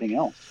has everything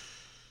else.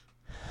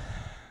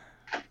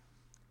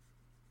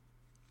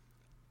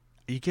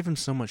 You give him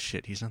so much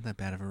shit. He's not that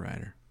bad of a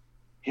writer.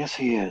 Yes,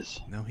 he is.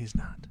 No, he's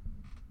not.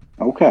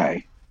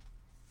 Okay.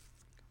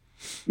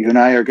 You and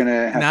I are going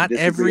to have not to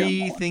disagree on that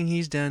one. everything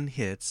he's done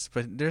hits,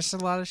 but there's a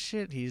lot of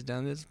shit he's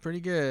done that's pretty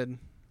good.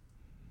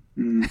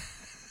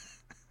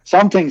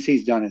 Some things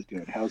he's done is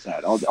good. How's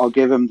that? I'll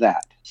give him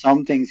that.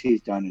 Some things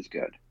he's done is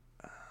good.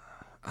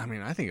 I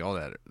mean, I think all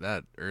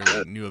that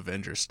early New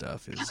Avengers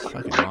stuff is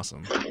fucking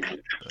awesome. But,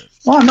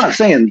 Well, I'm not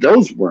saying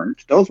those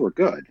weren't. Those were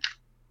good.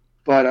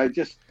 But I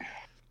just...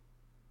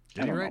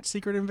 did he write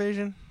Secret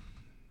Invasion?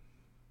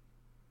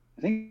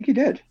 I think he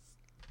did.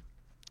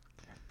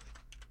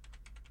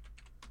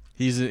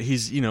 He's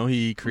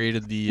he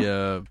created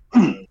the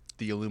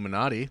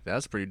Illuminati.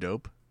 That's pretty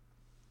dope.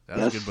 That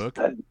was a good book.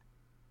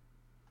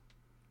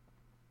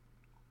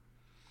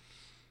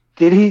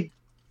 Did he?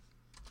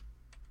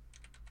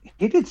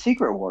 He did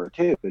Secret War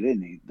too,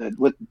 didn't he?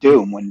 With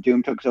Doom, when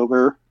Doom took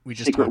over.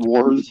 Secret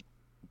Wars.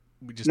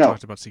 We just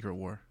talked about Secret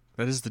War.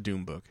 That is the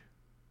Doom book.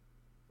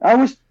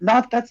 That's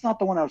not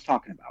the one I was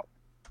talking about.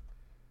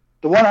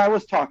 The one I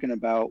was talking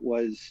about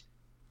was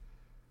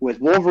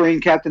with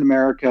Wolverine, Captain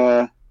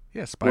America.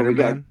 Yeah,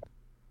 Spider-Man.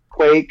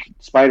 Quake,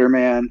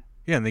 Spider-Man.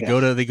 Yeah, and they go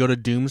to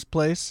Doom's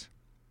place.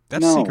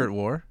 That's Secret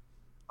War.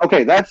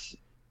 Okay,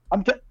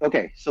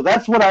 so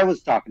that's what I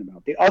was talking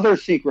about. The other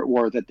Secret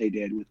War that they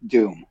did with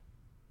Doom.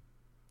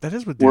 That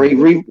is with Doom.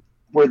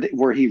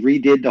 Where he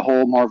redid the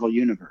whole Marvel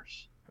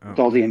universe with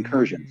all the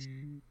incursions.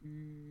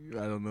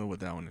 I don't know what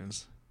that one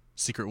is.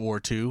 Secret War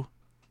 2?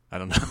 I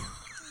don't know.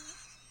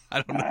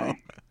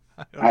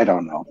 I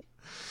don't know.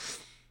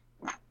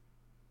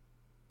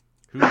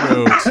 Who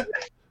wrote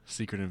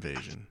Secret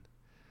Invasion?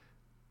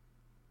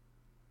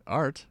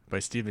 Art by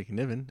Steve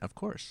McNiven, of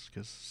course,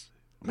 because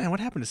man, what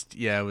happened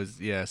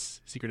to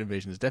Secret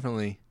Invasion is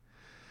definitely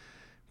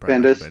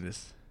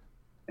Bendis.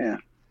 Yeah.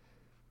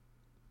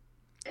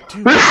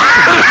 Dude,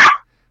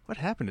 what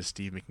happened to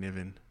Steve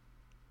McNiven?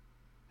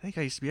 I think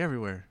I used to be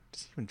everywhere.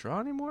 Does he even draw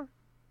anymore?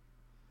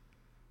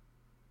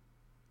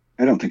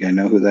 I don't think I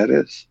know who that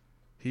is.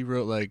 He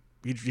wrote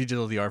he did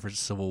all the art for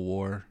Civil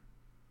War,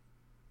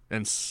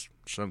 and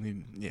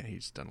something. Yeah,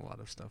 he's done a lot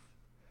of stuff.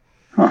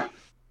 Huh.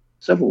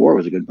 Civil War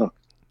was a good book.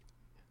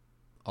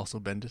 Also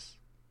Bendis.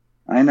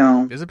 I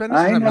know. Is it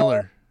Bendis or is that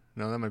Miller?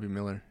 No, that might be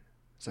Miller.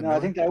 I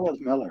think that was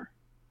Miller.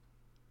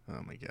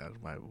 Oh my god,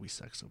 why we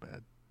suck so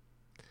bad?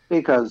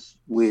 Because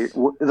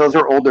those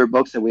are older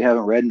books that we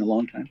haven't read in a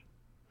long time.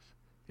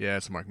 Yeah,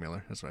 it's Mark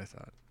Miller. That's what I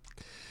thought.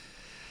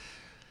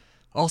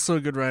 Also a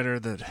good writer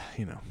that,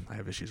 I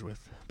have issues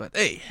with. But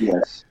hey,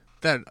 yes,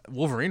 that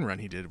Wolverine run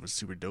he did was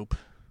super dope.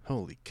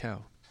 Holy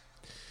cow.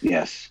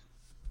 Yes.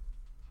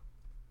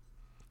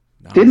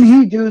 Didn't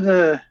he do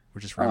the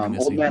we're just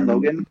Old Man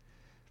Logan?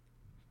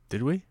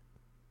 Did we?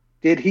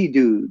 Did he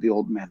do the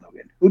Old Man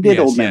Logan? Who did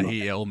Old Man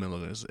Logan? Old Man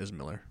Logan is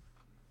Miller.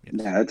 Yes.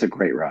 Yeah, that's a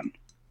great run.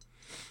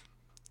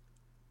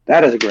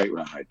 That is a great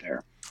run right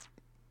there.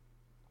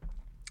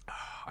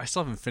 I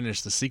still haven't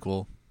finished the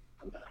sequel.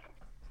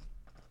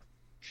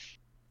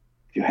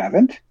 You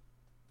haven't?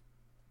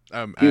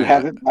 You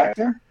have it back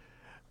there?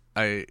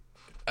 I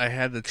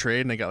had the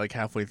trade and I got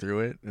halfway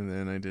through it and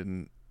then I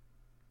didn't.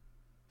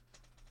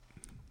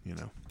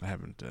 I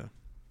haven't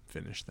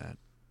finished that.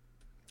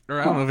 Or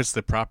I don't know if it's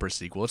the proper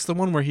sequel. It's the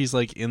one where he's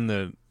in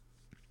the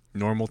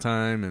normal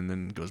time and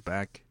then goes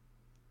back.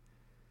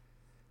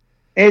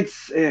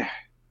 It's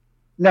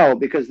no,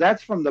 because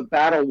that's from the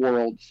Battle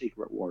World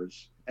Secret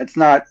Wars. It's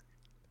not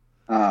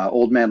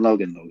Old Man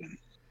Logan.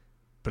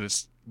 But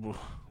it's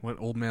what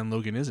Old Man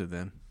Logan is it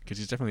then? Because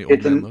he's definitely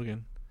Old Man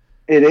Logan.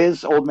 It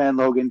is Old Man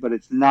Logan, but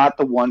it's not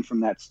the one from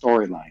that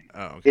storyline.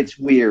 Oh, okay. It's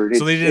weird.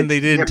 So they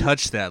didn't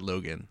touch that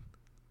Logan.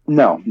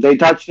 No, they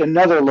touched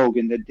another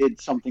Logan that did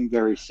something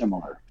very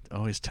similar.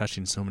 Always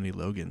touching so many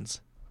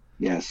Logans.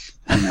 Yes,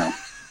 I know.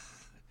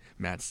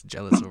 Matt's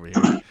jealous over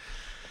here.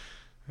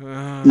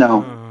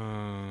 No.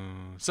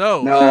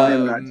 So, no,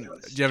 I'm not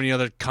jealous. Do you have any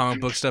other comic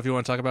book stuff you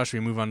want to talk about? Should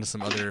we move on to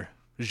some other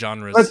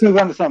genres? Let's move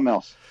on to something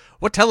else.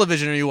 What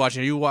television are you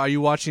watching? Are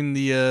you watching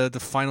the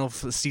final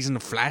season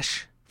of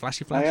Flash?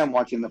 Flashy Flash? I am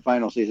watching the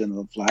final season of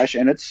The Flash,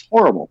 and it's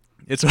horrible.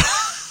 It's.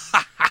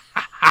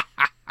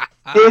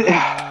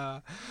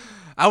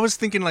 I was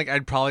thinking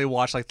I'd probably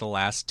watch the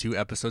last 2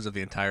 episodes of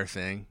the entire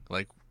thing.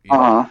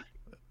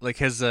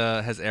 Has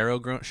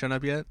Arrow shown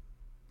up yet?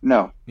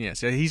 No. Yeah,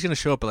 so he's gonna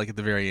show up at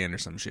the very end or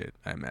some shit,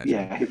 I imagine.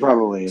 Yeah, he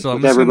probably is. So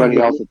everybody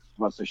else that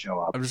wants to show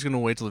up. I'm just gonna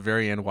wait till the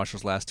very end, watch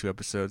those last 2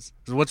 episodes.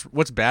 So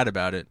what's bad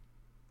about it?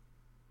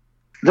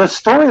 The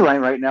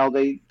storyline right now,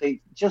 they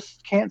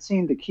just can't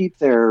seem to keep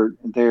their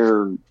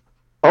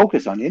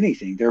focus on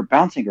anything. They're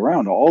bouncing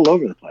around all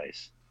over the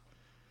place.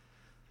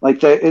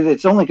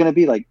 It's only going to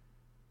be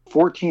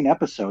 14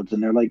 episodes,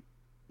 and they're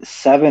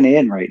 7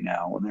 in right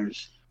now. And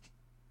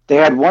they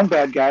had one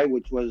bad guy,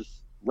 which was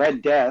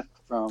Red Death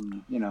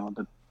from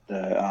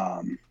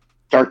the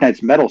Dark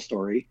Knight's Metal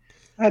story.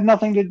 It had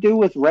nothing to do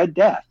with Red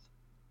Death,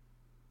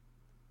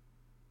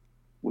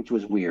 which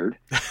was weird.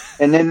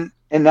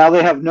 And now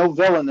they have no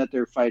villain that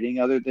they're fighting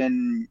other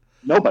than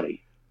nobody.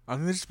 I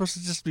think they're supposed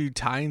to just be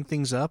tying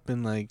things up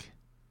and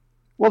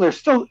Well,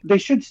 they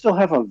should still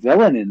have a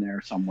villain in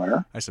there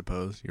somewhere. I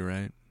suppose you're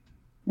right.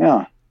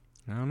 Yeah.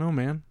 I don't know,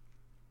 man.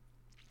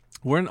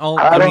 Weren't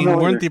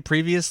the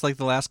previous the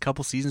last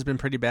couple seasons been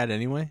pretty bad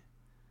anyway?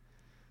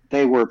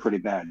 They were pretty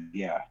bad,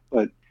 yeah.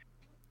 But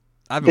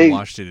I haven't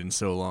watched it in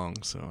so long,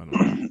 so I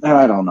don't know.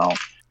 I don't know.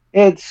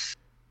 It's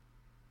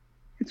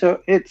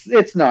So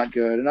it's not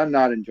good, and I'm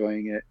not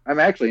enjoying it. I'm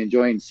actually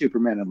enjoying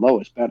Superman and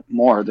Lois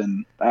more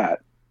than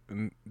that.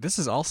 And this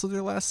is also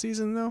their last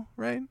season, though,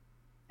 right?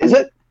 Is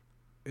it?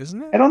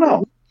 Isn't it? I don't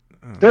know.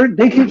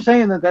 They keep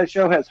saying that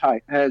show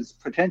has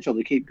potential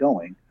to keep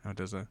going. How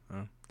does that?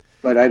 Oh.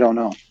 But I don't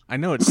know. I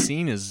know it's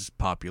seen as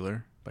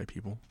popular by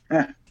people.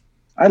 Yeah,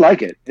 I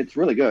like it. It's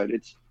really good.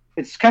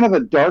 It's kind of a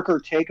darker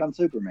take on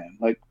Superman,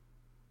 like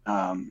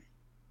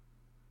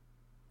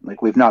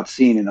we've not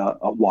seen in a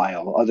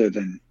while, other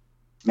than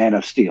Man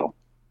of Steel.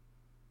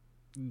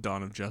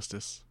 Dawn of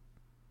Justice.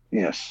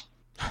 Yes.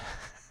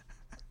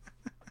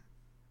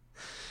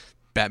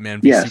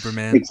 Batman v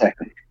Superman.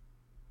 Exactly.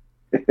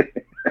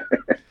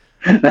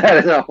 That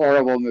is a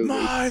horrible movie.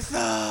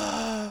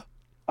 Martha!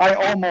 I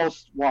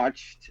almost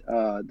watched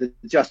the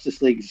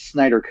Justice League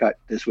Snyder Cut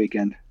this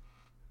weekend.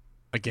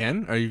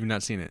 Again? Or you've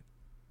not seen it?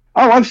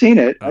 Oh, I've seen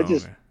it. Oh, I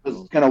just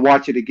was going to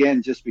watch it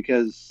again just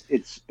because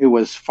it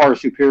was far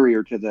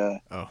superior to the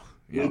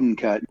Whedon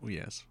cut. Oh,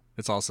 yes.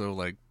 It's also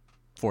like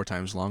 4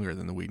 times longer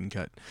than the Whedon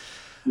cut.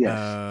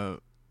 Yes.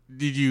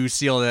 Did you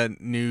see all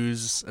that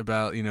news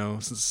about,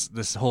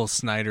 this whole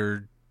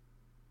Snyder,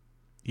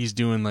 he's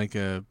doing like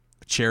a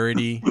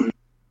charity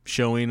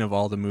showing of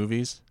all the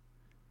movies?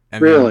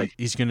 And really?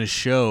 He's going to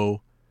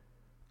show,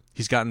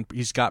 he's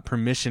got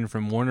permission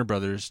from Warner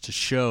Brothers to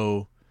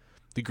show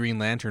the Green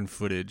Lantern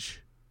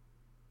footage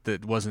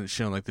that wasn't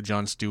shown, like the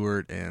Jon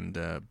Stewart and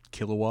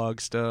Kilowog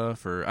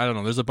stuff, or I don't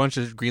know. There's a bunch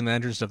of Green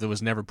Lantern stuff that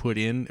was never put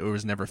in or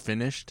was never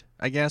finished,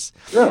 I guess.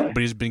 Really?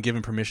 But he's been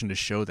given permission to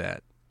show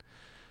that.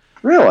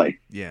 Really?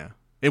 Yeah.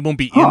 It won't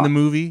be in the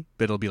movie,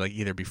 but it'll be like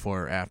either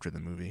before or after the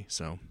movie.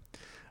 So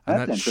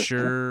I'm not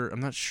sure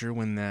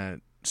when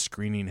that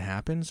screening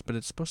happens, but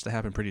it's supposed to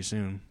happen pretty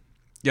soon.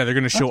 Yeah, they're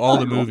going to show all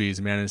the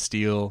movies: Man of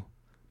Steel,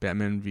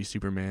 Batman v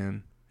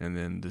Superman, and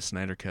then the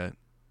Snyder Cut.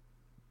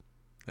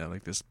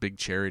 Like this big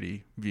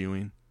charity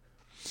viewing.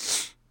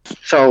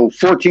 So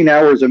 14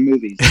 hours of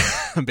movies.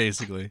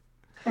 Basically.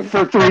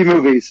 For 3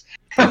 movies.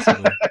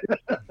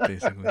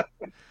 Basically.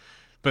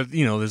 But,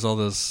 there's all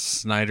those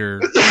Snyder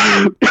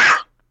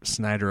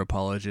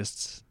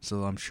apologists,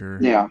 so I'm sure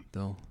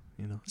they'll,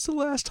 it's the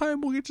last time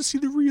we'll get to see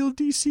the real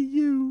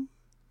DCU.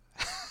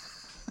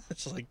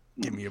 It's like,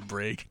 give me a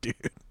break, dude.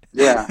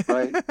 Yeah,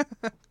 right.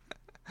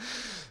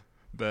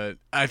 But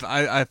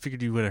I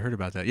figured you would have heard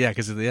about that. Yeah,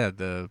 because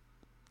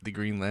the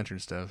Green Lantern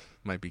stuff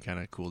might be kind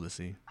of cool to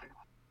see.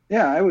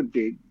 Yeah, I would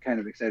be kind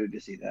of excited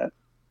to see that.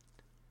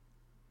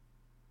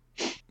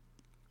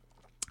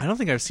 I don't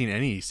think I've seen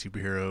any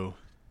superhero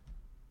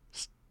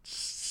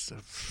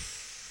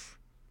stuff.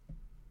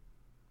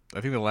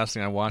 I think the last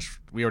thing I watched,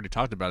 we already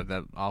talked about it,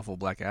 that awful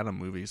Black Adam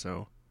movie,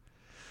 so...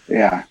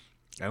 Yeah.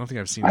 I don't think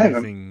I've seen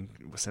anything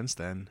since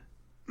then.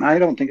 I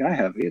don't think I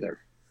have either.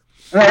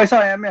 No, I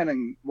saw Ant-Man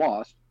and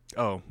Wasp.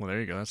 Oh, well,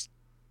 there you go.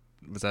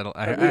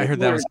 I heard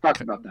that was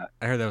about that.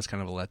 I heard that was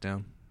kind of a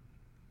letdown.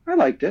 I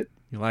liked it.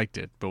 You liked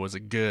it, but was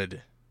it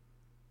good?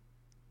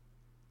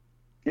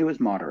 It was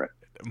moderate.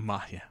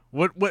 Yeah.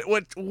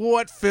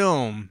 What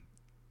film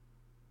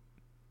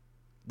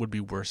would be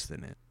worse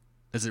than it?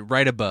 Is it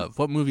right above?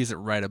 What movie is it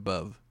right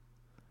above?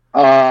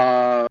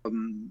 I'd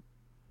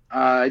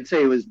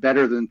say it was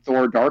better than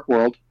Thor: Dark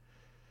World.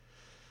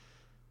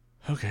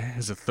 Okay,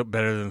 is it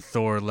better than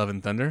Thor: Love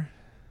and Thunder?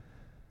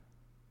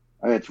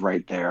 It's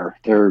right there.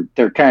 They're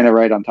kind of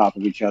right on top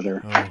of each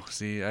other. Oh,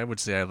 see, I would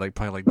say I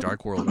probably like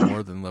Dark World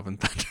more than Love and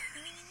Thunder,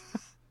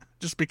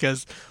 just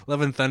because Love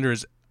and Thunder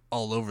is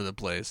all over the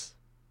place.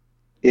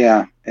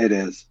 Yeah, it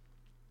is.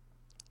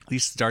 At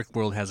least Dark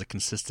World has a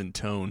consistent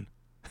tone.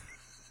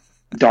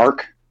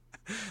 Dark.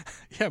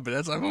 Yeah,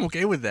 but I'm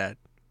okay with that.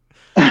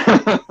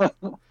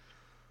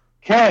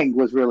 Kang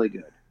was really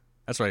good.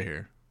 That's what I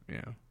hear.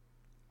 Yeah.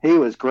 He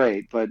was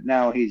great, but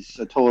now he's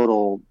a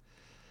total.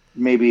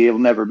 Maybe he'll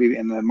never be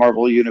in the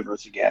Marvel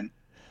Universe again.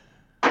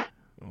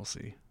 We'll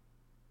see.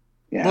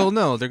 Yeah. Well,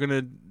 no, they're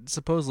gonna.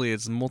 Supposedly,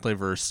 it's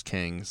multiverse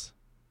Kangs.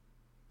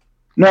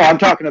 No, I'm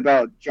talking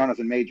about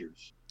Jonathan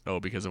Majors. Oh,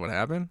 because of what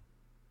happened?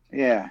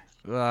 Yeah.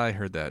 Well, I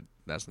heard that.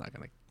 That's not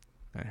gonna.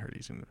 I heard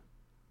he's gonna.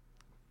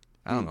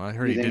 I don't know. I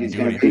heard he didn't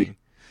do anything.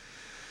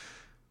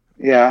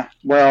 Yeah.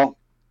 Well,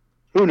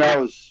 who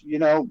knows?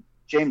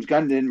 James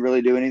Gunn didn't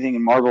really do anything,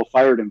 and Marvel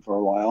fired him for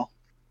a while.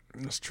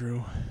 That's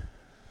true.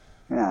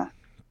 Yeah.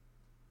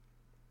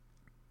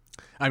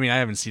 I mean, I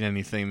haven't seen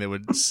anything that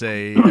would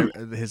say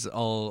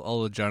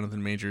all of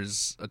Jonathan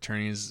Majors'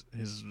 attorneys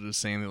is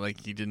saying that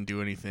like he didn't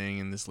do anything,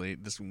 and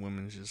this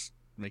woman's just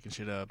making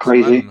shit up.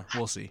 Crazy. So, I don't know.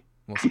 We'll see.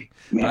 Yeah.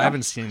 But I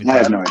haven't seen anything. I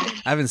have no idea.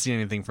 I haven't seen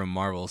anything from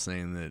Marvel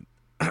saying that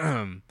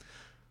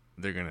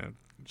they're gonna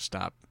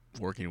stop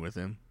working with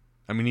him.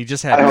 I mean, he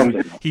just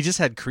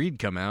had Creed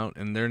come out,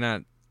 and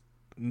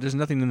there's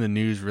nothing in the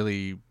news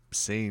really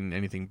saying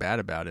anything bad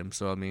about him.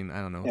 So I mean,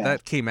 I don't know. Yeah.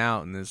 That came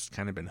out and has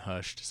kind of been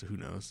hushed. So who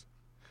knows?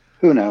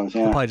 Who knows?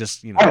 Yeah. Probably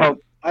just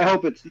I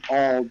hope it's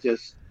all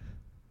just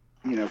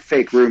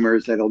fake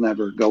rumors that'll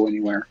never go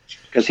anywhere,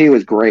 because he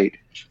was great,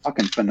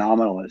 fucking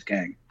phenomenal as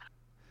Kang.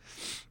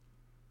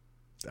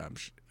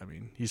 I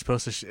mean, he's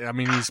supposed to.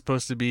 He's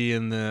supposed to be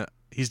in the.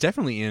 He's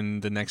definitely in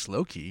the next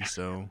Loki.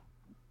 So.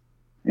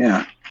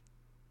 Yeah.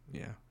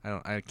 Yeah,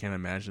 I can't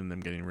imagine them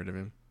getting rid of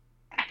him.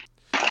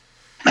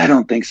 I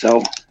don't think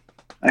so.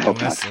 I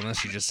hope not. Unless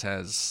he just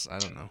has. I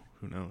don't know.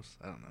 Who knows?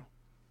 I don't know.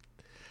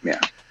 Yeah.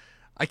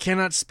 I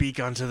cannot speak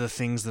onto the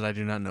things that I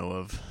do not know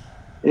of.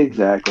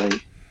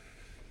 Exactly.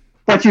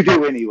 But you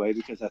do anyway,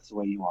 because that's the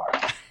way you are.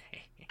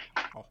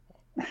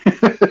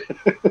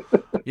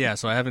 Yeah,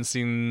 so I haven't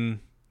seen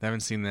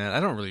that. I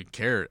don't really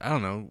care. I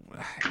don't know.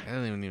 I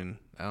don't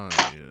know.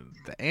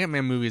 The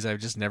Ant-Man movies I've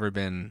just never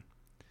been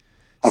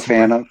a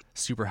fan of.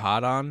 Super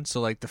hot on.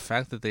 So like the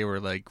fact that they were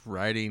like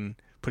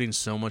putting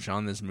so much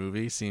on this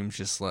movie seems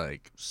just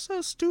like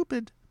so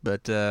stupid.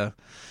 But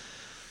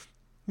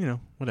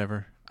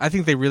whatever. I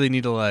think they really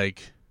need to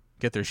like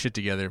get their shit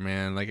together,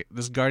 man. Like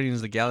this Guardians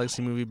of the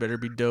Galaxy movie better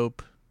be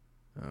dope.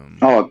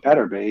 It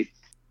better be.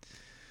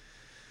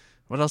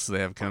 What else do they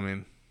have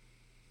coming?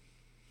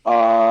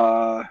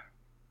 I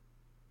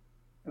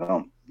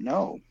don't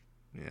know.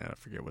 Yeah, I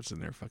forget what's in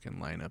their fucking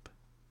lineup.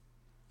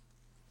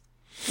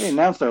 They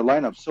announced their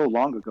lineup so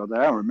long ago that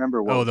I don't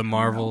remember what. Oh, the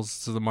Marvels.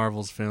 So the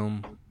Marvels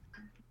film.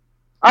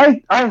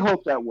 I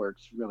hope that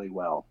works really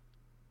well.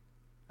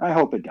 I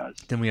hope it does.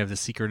 Then we have the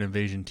Secret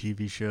Invasion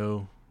TV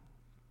show.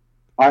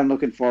 I'm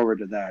looking forward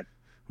to that.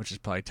 Which is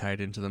probably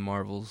tied into the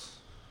Marvels.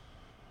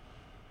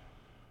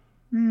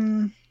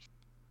 I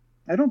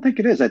don't think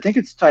it is. I think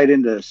it's tied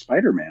into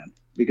Spider-Man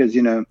because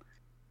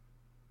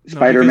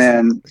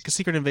Spider-Man. Because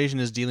Secret Invasion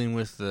is dealing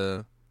with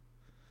the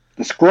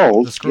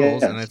Skrulls. The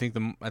Skrulls, yes. And I think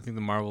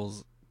the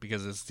Marvels,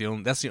 because that's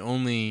the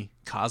only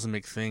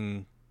cosmic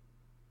thing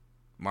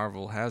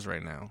Marvel has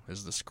right now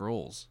is the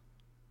Skrulls.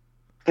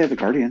 They have the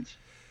Guardians.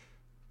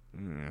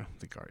 Yeah,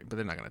 the Guardian, but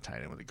they're not going to tie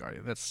it in with the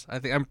Guardian.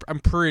 I'm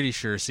pretty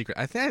sure Secret.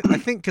 I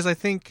think because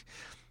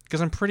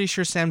I'm pretty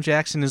sure Sam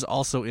Jackson is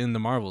also in the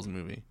Marvels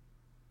movie.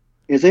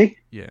 Is he?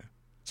 Yeah.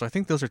 So I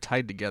think those are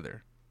tied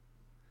together.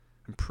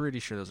 I'm pretty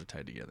sure those are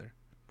tied together.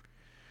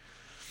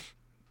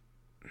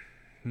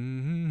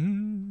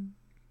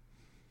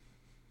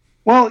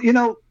 Well,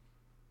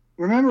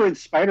 remember in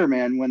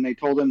Spider-Man when they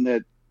told him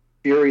that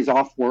Fury's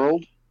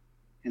off-world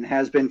and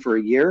has been for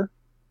a year?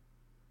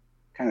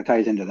 Kind of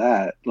ties into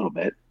that a little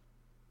bit.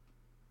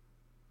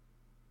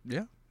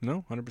 Yeah.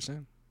 No,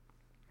 100%.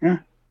 Yeah.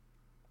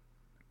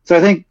 So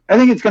I think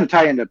it's going to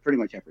tie into pretty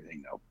much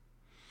everything, though.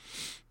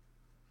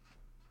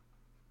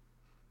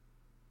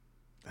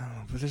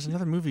 Oh, but there's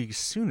another movie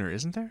sooner,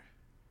 isn't there?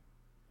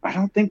 I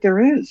don't think there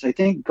is. I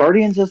think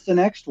Guardians is the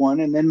next one,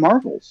 and then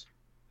Marvels.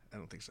 I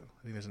don't think so.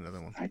 I think there's another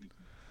one.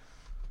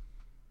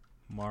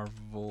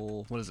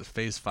 Marvel. What is it?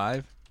 Phase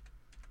 5?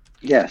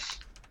 Yes.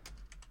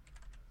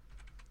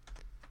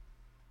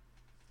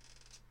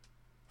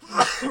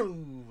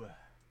 Oh,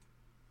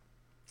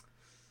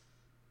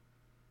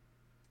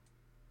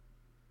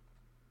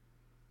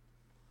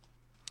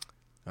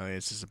 yeah,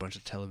 it's just a bunch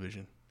of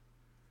television.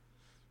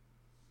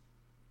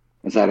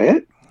 Is that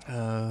it?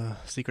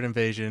 Secret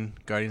Invasion,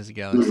 Guardians of the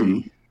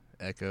Galaxy,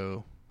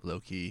 Echo,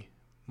 Loki,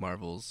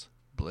 Marvels,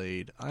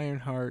 Blade,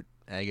 Ironheart,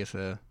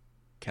 Agatha,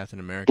 Captain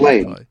America.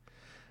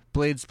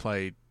 Blade's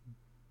probably...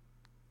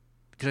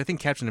 Because I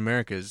think Captain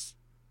America is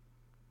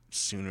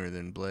sooner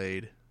than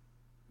Blade.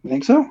 You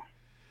think so?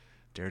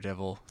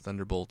 Daredevil,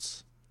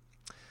 Thunderbolts.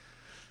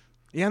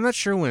 Yeah, I'm not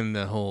sure when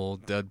the whole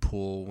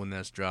Deadpool, when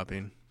that's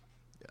dropping.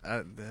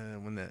 Where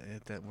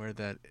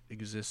that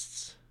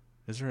exists.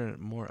 Is there a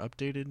more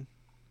updated?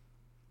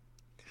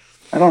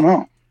 I don't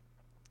know.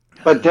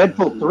 But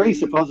Deadpool 3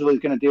 supposedly is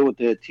going to deal with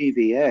the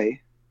TVA.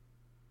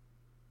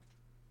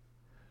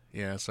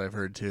 Yeah, so I've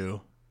heard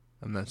too.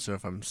 I'm not sure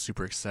if I'm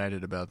super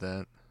excited about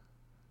that.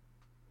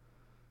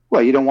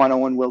 Well, you don't want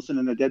Owen Wilson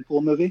in a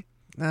Deadpool movie?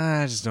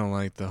 Nah, I just don't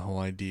like the whole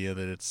idea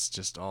that it's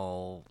just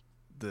all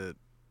the...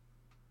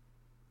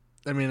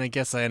 I mean, I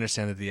guess I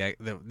understand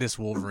that this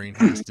Wolverine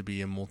has to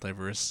be a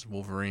multiverse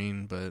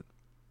Wolverine, but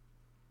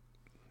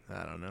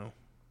I don't know.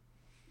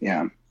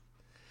 Yeah.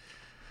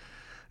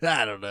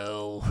 I don't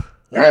know.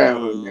 I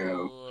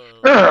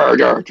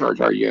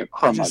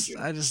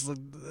just look.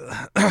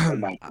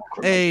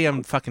 Hey,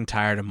 I'm fucking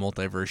tired of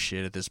multiverse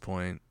shit at this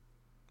point.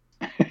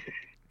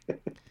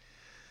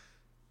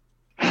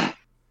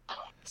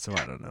 So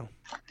I don't know.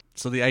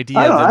 So the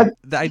idea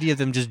of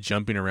them just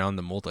jumping around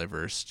the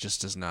multiverse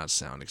just does not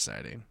sound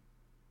exciting.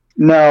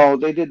 No,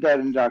 they did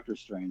that in Doctor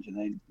Strange,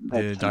 and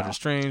they did Doctor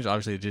Strange.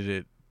 Obviously, they did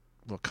it.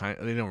 Well,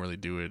 they don't really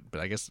do it,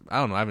 but I guess I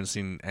don't know. I haven't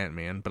seen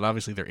Ant-Man, but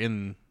obviously they're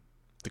in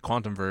the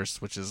quantum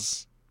verse, which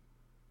is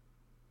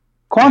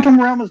quantum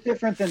realm is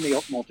different than the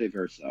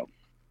multiverse, though.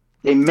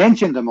 They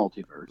mentioned the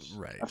multiverse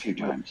a few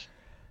times,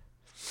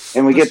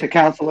 and we get the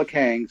Council of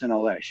Kangs and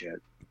all that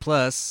shit.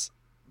 Plus,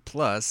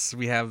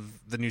 we have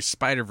the new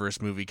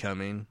Spider-Verse movie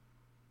coming.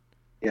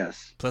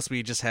 Yes. Plus,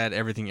 we just had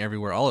Everything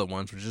Everywhere All at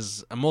Once, which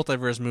is a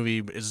multiverse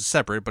movie. Is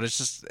separate, but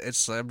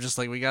I'm just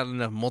like, we got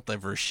enough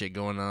multiverse shit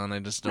going on. I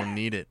just don't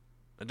need it.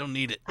 I don't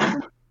need it.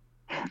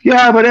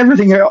 Yeah, but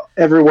Everything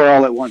Everywhere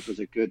All at Once was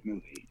a good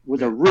movie. It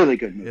was a really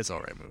good movie. It's an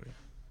alright movie.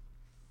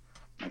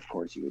 Of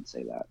course, you would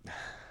say that.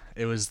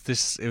 It was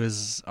this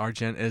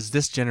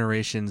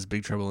generation's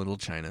Big Trouble in Little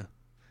China.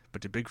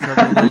 But did Big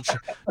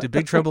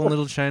Trouble in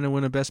Little China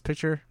win a Best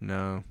Picture?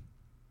 No.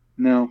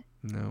 No.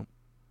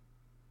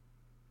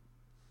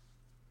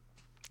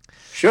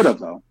 Should have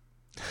though.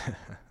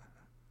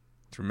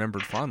 It's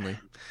remembered fondly.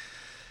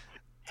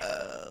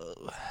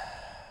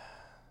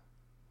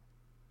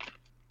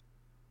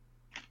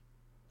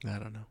 I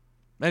don't know.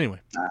 Anyway,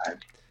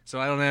 so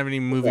I don't have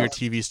any movie or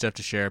TV stuff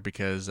to share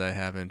because I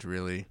haven't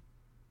really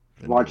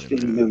watched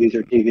any movies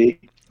or TV.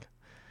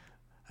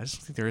 I just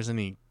don't think there is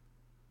any.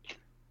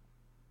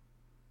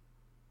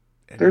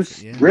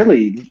 There's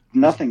really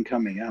nothing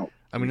coming out.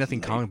 I mean, nothing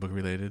comic book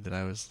related that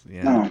I was.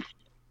 Yeah. No.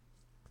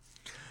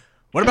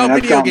 What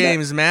about video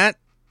games, Matt?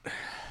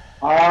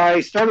 I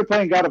started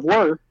playing God of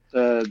War,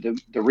 the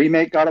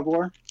remake God of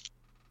War,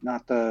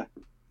 not the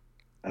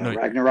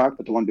Ragnarok,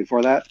 but the one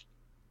before that.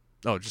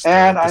 Oh, just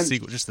the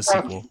sequel. Just the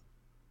sequel.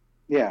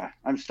 Yeah,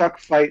 I'm stuck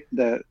fighting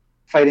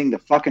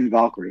the fucking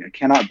Valkyrie. I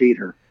cannot beat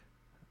her.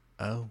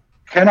 Oh.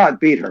 Cannot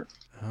beat her.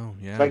 Oh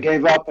yeah. So I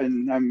gave up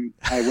and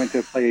I went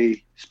to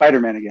play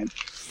Spider-Man again.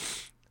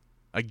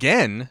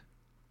 Again?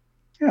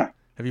 Yeah.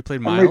 Have you played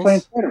I'm Miles?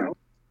 replaying Spider-Man.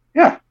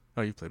 Yeah.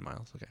 Oh, you played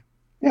Miles. Okay.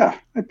 Yeah,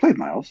 I played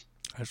Miles.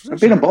 I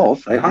beat them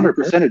both. I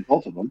 100%ed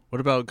both of them.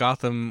 What about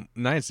Gotham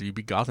Knights? Have you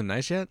beat Gotham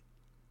Knights yet?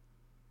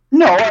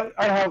 No,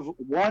 I have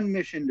one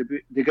mission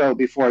to go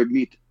before I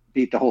beat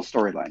the whole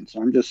storyline. So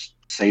I'm just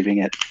saving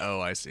it. Oh,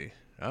 I see.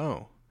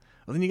 Oh.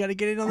 Well, then you got to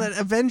get in on that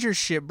Avengers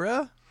shit,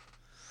 bruh.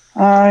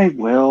 I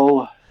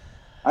will.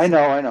 I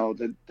know.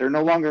 They're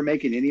no longer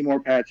making any more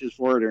patches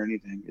for it or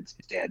anything. It's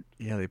dead.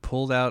 Yeah, they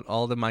pulled out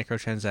all the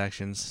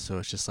microtransactions, so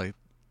it's just like...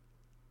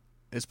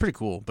 It's pretty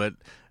cool, but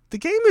the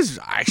game is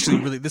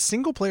actually really... The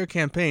single-player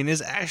campaign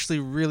is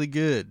actually really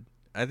good.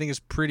 I think it's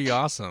pretty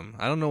awesome.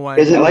 I don't know why...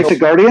 Is it like the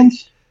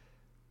Guardians?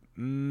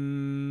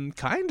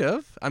 Kind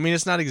of. I mean,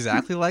 it's not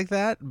exactly like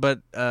that, but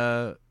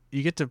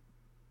you get to...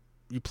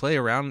 You play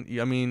around...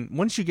 I mean,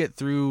 once you get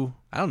through...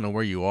 I don't know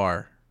where you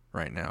are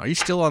right now. Are you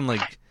still on,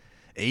 like,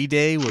 a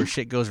day where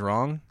shit goes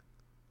wrong?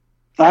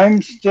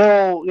 I'm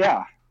still...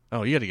 Yeah.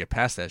 Oh, you got to get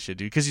past that shit,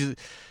 dude. Because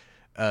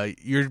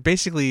you're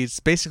basically... It's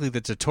basically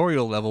the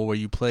tutorial level where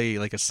you play,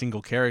 like, a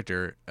single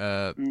character.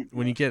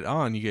 When you get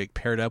on, you get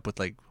paired up with,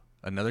 like,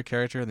 another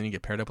character, and then you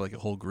get paired up with, like,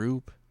 a whole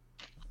group.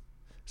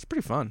 It's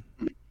pretty fun.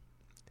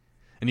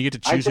 And you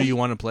get to choose who you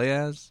want to play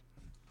as?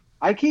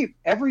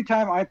 Every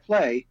time I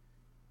play,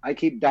 I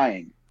keep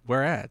dying.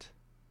 Where at?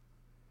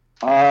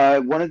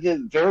 One of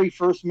the very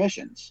first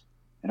missions.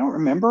 I don't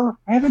remember.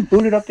 I haven't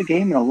booted up the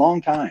game in a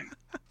long time.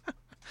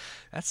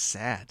 That's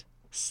sad.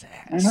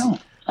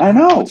 I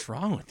know. What's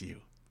wrong with you?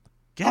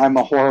 I'm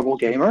a horrible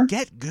gamer.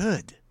 Get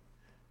good.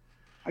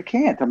 I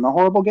can't. I'm a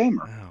horrible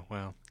gamer. Oh,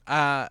 well.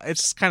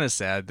 It's kind of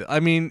sad. I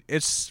mean,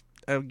 it's...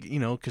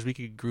 because we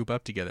could group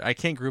up together. I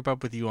can't group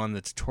up with you on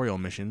the tutorial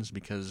missions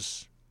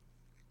because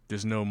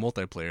there's no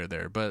multiplayer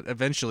there. But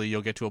eventually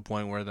you'll get to a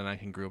point where then I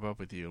can group up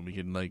with you and we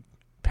can, like,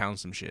 pound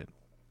some shit.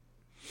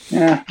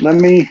 Yeah, let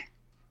me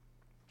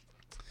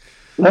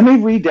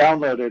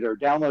re-download it or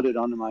download it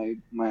onto my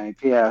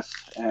PS,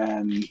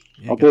 and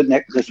I'll do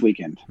it this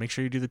weekend. Make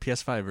sure you do the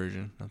PS5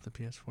 version, not the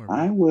PS4 version.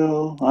 I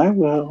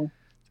will.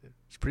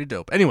 It's pretty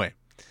dope. Anyway,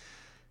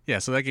 yeah,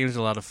 so that game's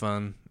a lot of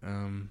fun.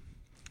 And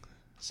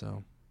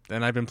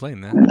I've been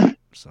playing that.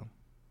 So,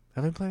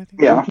 have I been playing?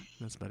 Yeah.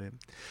 That's about it.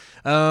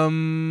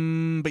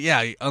 But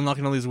yeah,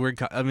 unlocking all these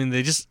weird...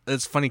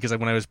 it's funny because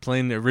when I was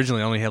playing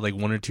originally, I only had like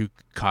 1 or 2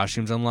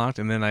 costumes unlocked,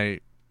 and then I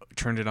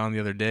turned it on the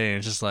other day, and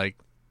it's just like,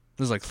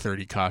 there's like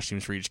 30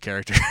 costumes for each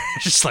character.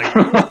 It's just like,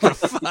 what the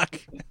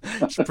fuck?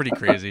 It's pretty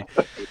crazy.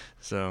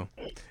 So,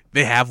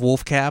 they have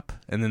Wolf Cap,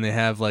 and then they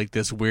have like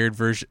this weird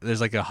version.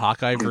 There's like a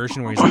Hawkeye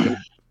version where he's like a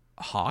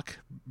hawk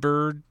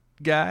bird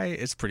guy.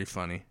 It's pretty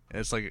funny.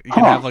 It's like you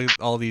can have like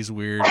all these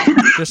weird...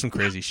 There's some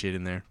crazy shit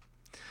in there.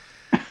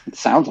 It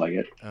sounds like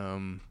it.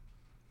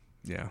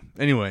 Yeah.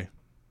 Anyway,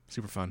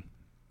 super fun.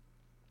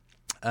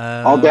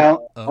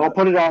 I'll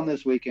put it on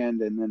this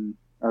weekend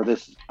or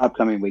this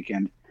upcoming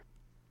weekend,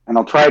 and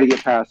I'll try to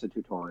get past the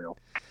tutorial.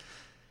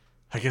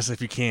 I guess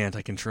if you can't,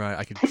 I can try.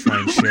 I could try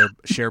and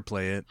share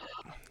play it.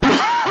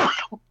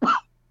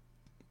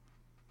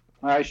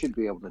 I should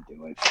be able to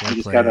do it. I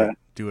just gotta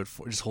do it.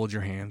 Just hold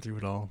your hand through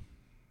it all.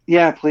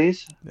 Yeah,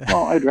 please.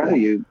 Well, I'd rather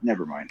you.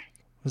 Never mind.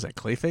 Was that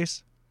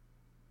Clayface?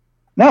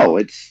 No,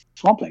 it's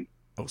Swamp Thing.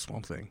 Oh,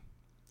 Swamp Thing.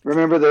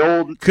 Remember the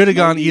old... Could have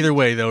gone either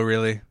way, though,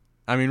 really.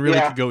 I mean,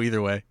 really could go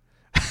either way.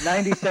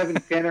 97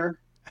 Kenner,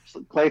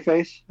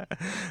 Clayface.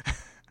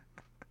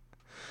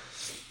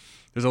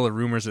 There's all the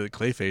rumors that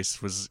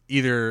Clayface was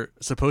either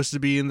supposed to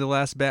be in the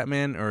last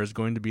Batman or is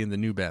going to be in the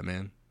new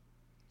Batman.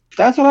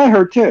 That's what I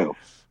heard, too.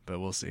 But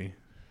we'll see.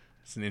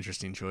 It's an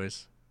interesting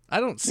choice. I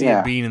don't see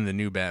it being in the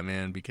new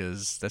Batman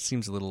because that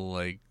seems a little,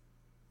 like,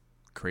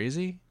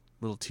 crazy.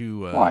 A little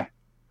too... Why?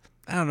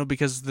 I don't know,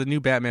 because the new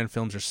Batman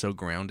films are so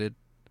grounded.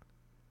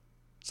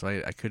 So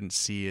I couldn't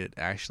see it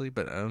actually,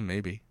 but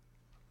maybe.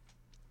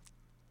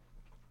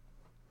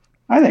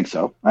 I think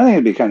so. I think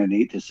it'd be kind of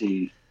neat to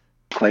see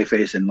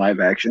Clayface in live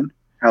action.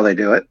 How they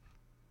do it.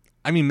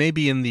 I mean,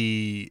 maybe in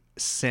the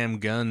Sam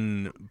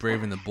Gunn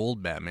Brave and the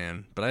Bold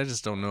Batman, but I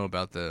just don't know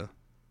about the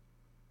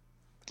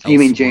You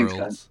mean James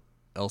Gunn?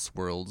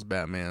 Elseworlds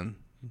Batman.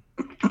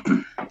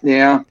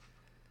 Yeah.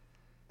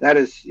 That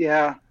is,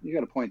 yeah, you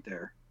got a point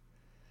there.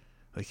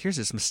 Like, here's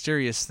this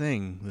mysterious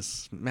thing,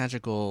 this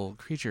magical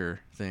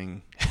creature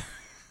thing.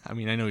 I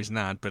mean, I know he's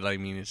not, but I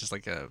mean, it's just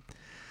like a...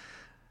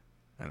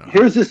 I don't know.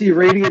 Here's this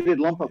irradiated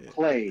lump of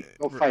clay.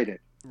 Go fight it.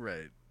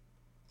 Right.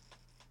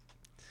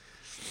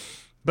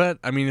 But,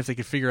 I mean, if they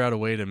could figure out a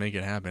way to make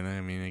it happen,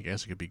 I mean, I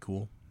guess it could be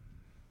cool.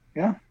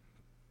 Yeah.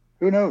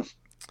 Who knows?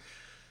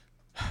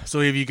 So,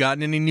 have you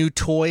gotten any new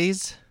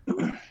toys?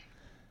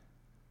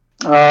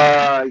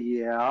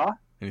 Yeah.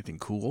 Anything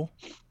cool?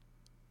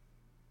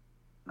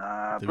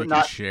 That we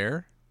can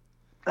share?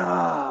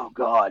 Oh,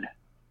 God.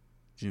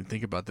 You didn't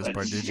think about this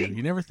part, did you?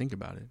 You never think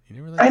about it.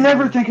 I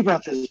never think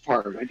about this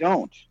part. I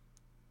don't.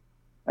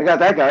 I got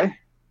that guy.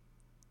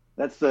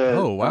 That's the...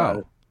 Oh,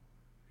 wow.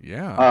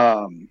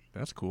 Yeah.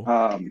 That's cool.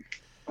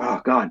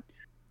 Oh, God.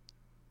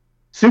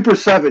 Super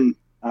 7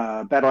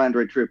 Battle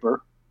Android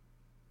Trooper.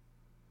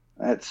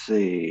 Let's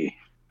see.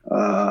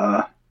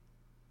 What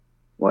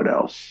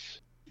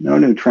else? No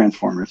new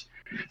Transformers.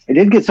 I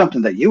did get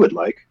something that you would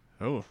like.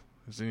 Oh,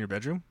 is it in your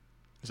bedroom?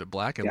 Is it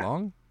black and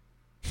long?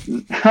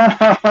 Ha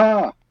ha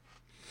ha!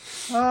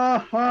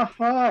 Ha ha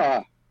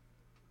ha!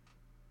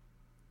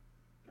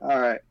 All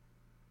right.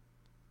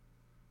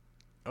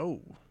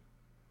 Oh,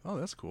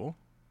 that's cool.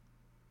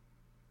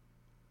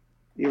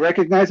 You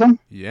recognize him?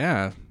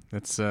 Yeah,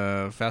 that's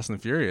Fast and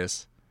the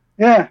Furious.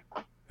 Yeah.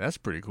 That's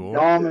pretty cool.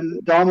 Dom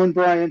and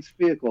Brian's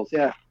vehicles,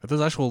 yeah. Are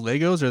those actual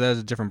Legos or that is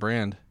a different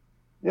brand?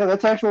 Yeah,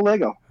 that's actual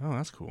Lego. Oh,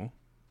 that's cool.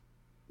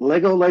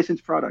 Lego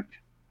licensed product.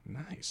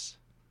 Nice.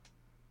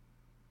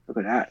 Look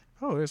at that.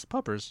 Oh, there's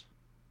puppers.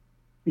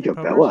 We got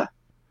Bella.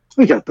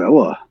 We got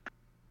Bella.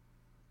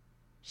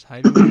 Just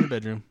hiding in the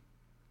bedroom.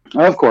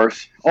 Of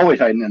course. Always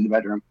hiding in the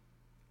bedroom.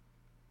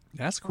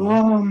 That's cool.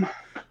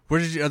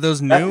 Are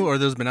those new or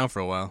those been out for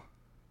a while?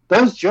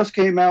 Those just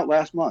came out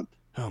last month.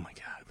 Oh my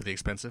God. Were they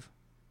expensive?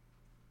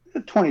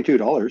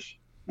 $22.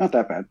 Not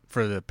that bad.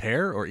 For the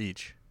pair or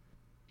each?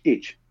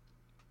 Each.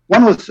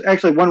 One was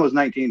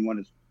 19, one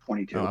is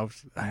 22. Oh,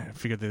 I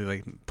figured they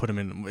like put them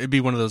in. It'd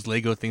be one of those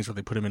Lego things where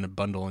they put them in a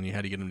bundle and you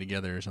had to get them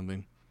together or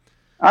something.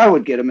 I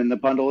would get them in the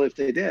bundle if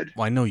they did.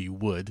 Well, I know you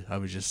would. I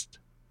was just...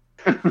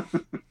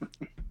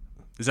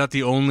 Is that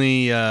the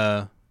only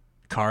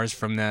cars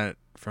from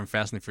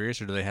Fast and the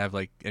Furious, or do they have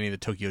like any of the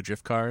Tokyo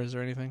Drift cars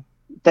or anything?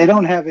 They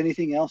don't have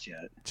anything else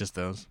yet. Just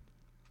those.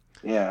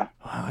 Yeah.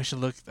 Wow, I should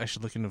look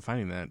into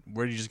finding that.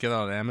 Where did you just get that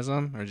on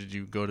Amazon, or did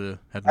you go to?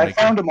 I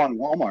found them on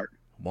Walmart.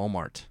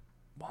 Walmart.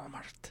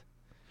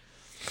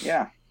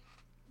 Yeah,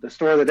 the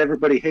store that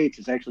everybody hates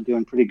is actually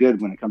doing pretty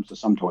good when it comes to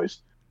some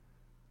toys.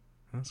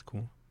 That's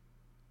cool.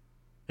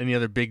 Any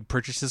other big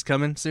purchases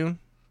coming soon,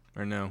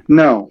 or no?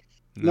 No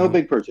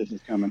big purchases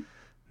coming.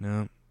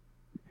 No.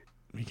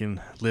 We can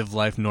live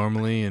life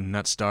normally and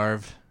not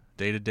starve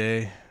day to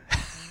day.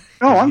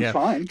 No, I'm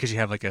fine. Because you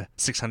have like a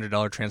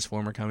 $600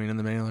 Transformer coming in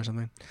the mail or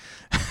something.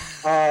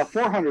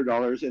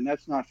 $400, and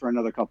that's not for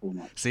another couple of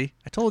months. See,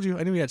 I told you.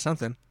 I knew we had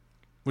something.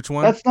 Which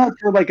one? That's not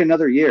for like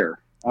another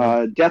year.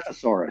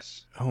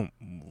 Deathosaurus. Oh,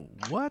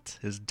 what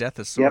is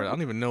Deathosaurus? Yep. I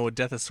don't even know what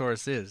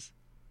Deathosaurus is.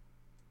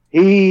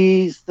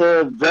 He's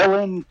the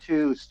villain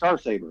to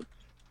Starsaber.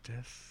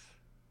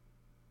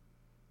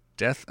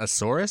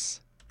 Deathosaurus?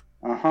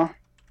 Uh-huh.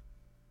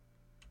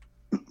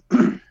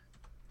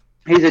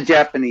 He's a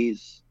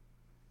Japanese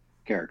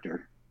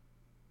character.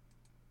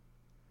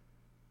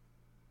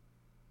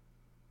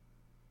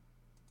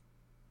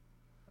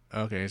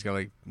 Okay, he's got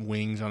like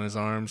wings on his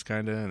arms,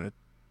 kind of, and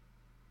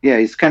yeah,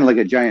 he's kind of like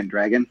a giant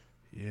dragon.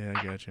 Yeah,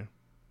 I gotcha.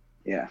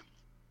 Yeah.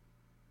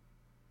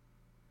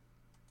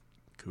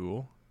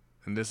 Cool.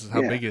 And this is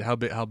how big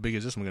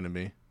is this one going to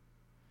be?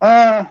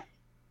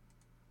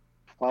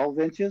 12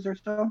 inches or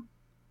so.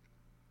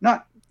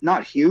 Not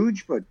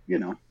huge, but you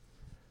know.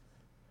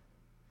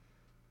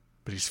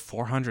 But he's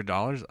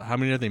 $400. How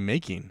many are they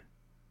making?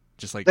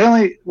 Just like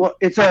it was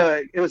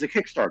a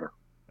Kickstarter.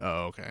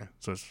 Oh, okay.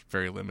 So it's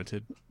very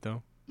limited,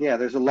 though. Yeah,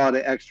 there's a lot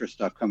of extra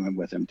stuff coming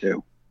with him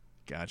too.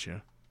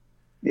 Gotcha.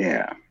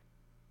 Yeah.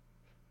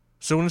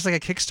 So when it's like a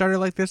Kickstarter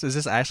like this, is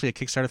this actually a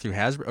Kickstarter through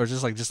Hasbro, or is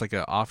this just like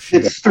an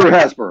offshoot? It's through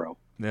Hasbro.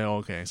 No,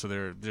 okay. So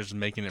they're just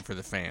making it for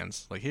the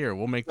fans. Like, here,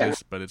 we'll make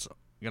this, but it's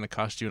gonna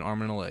cost you an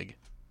arm and a leg.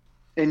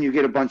 And you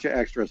get a bunch of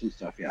extras and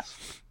stuff.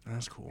 Yes.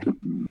 That's cool.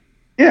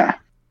 Yeah.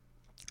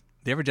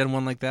 They ever done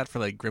one like that for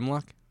like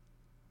Grimlock?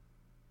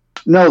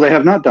 No, they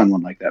have not done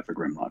one like that for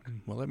Grimlock.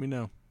 Well, let me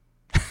know.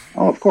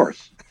 Oh, of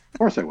course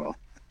I will.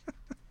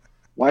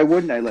 Why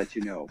wouldn't I let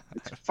you know?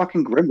 It's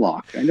fucking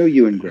Grimlock. I know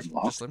you and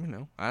Grimlock. Just let me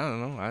know. I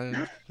don't know.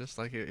 I just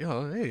like it.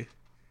 Hey,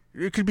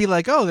 it could be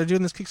like, oh, they're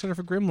doing this Kickstarter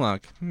for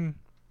Grimlock.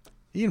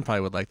 Ian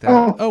probably would like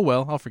that. Oh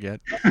well, I'll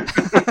forget.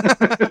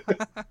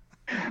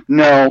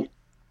 No.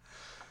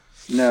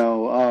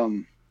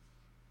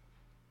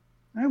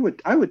 I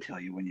would tell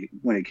you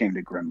when it came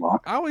to Grimlock.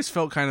 I always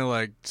felt kind of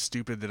like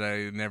stupid that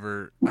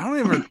but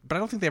I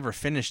don't think they ever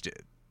finished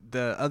it.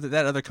 That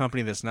other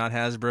company that's not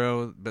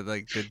Hasbro, but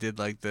like that did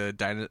like the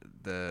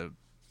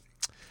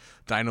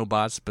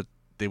Dinobots, but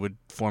they would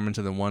form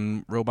into the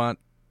one robot.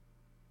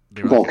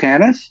 They were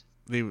Volcanus?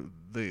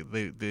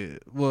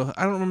 well,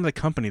 I don't remember the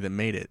company that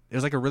made it. It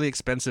was like a really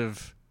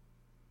expensive,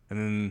 and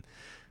then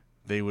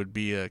they would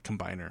be a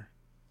combiner.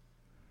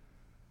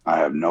 I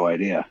have no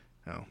idea.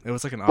 Oh, it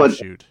was like an But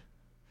offshoot.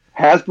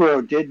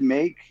 Hasbro did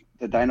make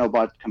the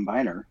Dinobot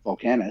combiner,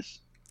 Volcanus.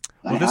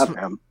 I have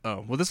him.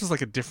 Oh, well, this was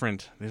like a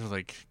different. This was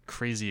like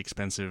crazy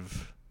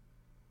expensive.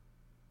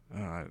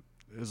 It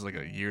was like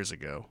years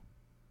ago,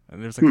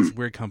 and there was like this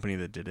weird company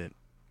that did it.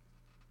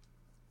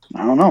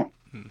 I don't know.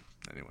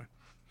 Anyway,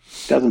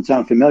 doesn't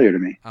sound familiar to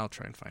me. I'll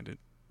try and find it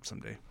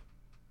someday.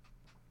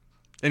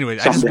 Anyway,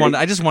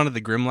 I just wanted the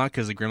Grimlock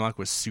because the Grimlock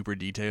was super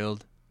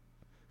detailed,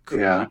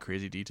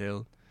 crazy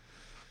detailed.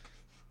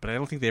 But I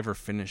don't think they ever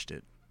finished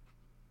it.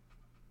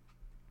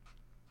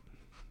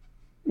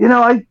 You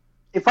know,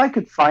 if I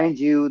could find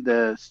you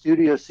the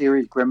Studio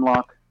Series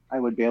Grimlock, I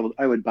would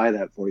buy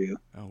that for you.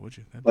 Oh, would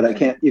you? But I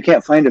can't. You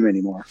can't find him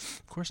anymore.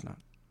 Of course not.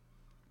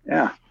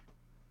 Yeah,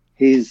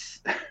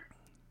 he's.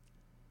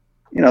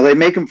 You know, they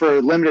make them for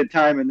a limited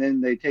time and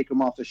then they take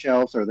them off the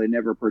shelves, or they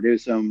never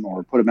produce them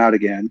or put them out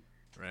again.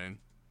 Right.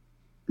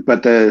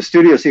 But the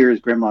Studio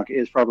Series Grimlock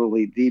is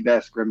probably the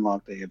best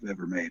Grimlock they have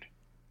ever made.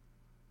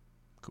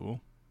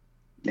 Cool.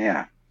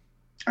 Yeah,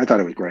 I thought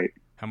it was great.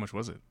 How much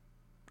was it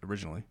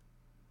originally?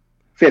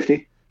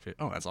 $50.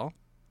 Oh, that's all?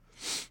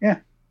 Yeah.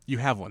 You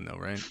have one though,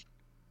 right?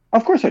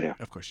 Of course I do.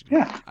 Of course you do.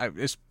 Yeah. I've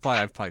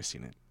probably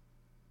seen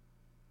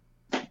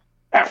it.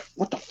 Ah,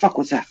 what the fuck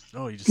was that?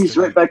 Oh, you just. He's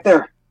right back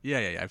there.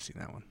 Yeah, I've seen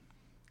that one.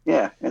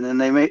 Yeah, and then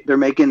they're going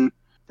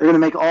to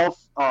make all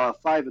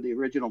 5 of the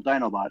original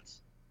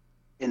Dinobots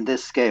in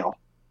this scale.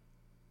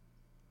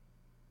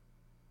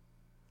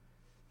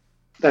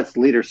 That's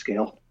leader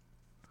scale.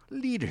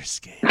 Leader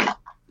scale.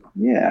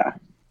 Yeah.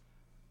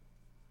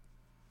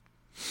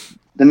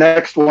 The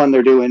next one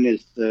they're doing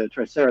is the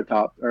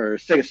Triceratops or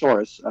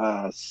Stegosaurus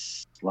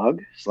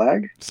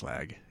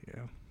slag.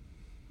 Yeah.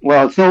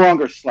 Well, it's no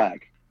longer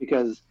slag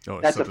because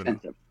that's something...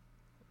 offensive.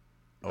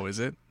 Oh, is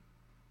it?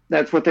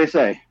 That's what they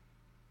say.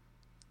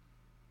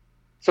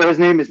 So his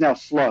name is now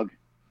Slug.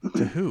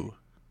 To who?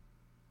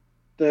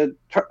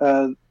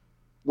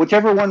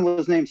 Whichever one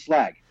was named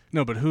Slag.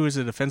 No, but who is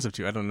it offensive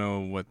to? I don't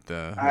know what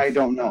the. I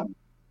don't know.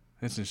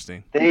 That's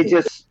interesting. They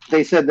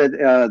said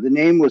that the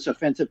name was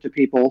offensive to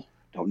people.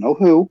 Don't know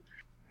who.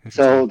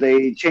 So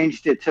they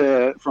changed it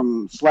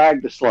from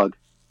Slag to Slug.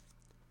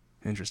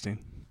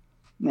 Interesting.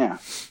 Yeah.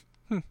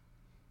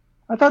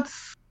 I thought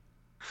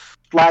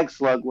Slag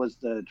Slug was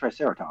the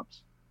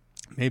Triceratops.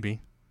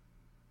 Maybe.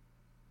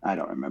 I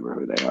don't remember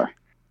who they are.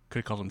 Could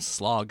have called him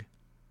Slog.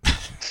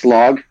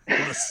 Slog?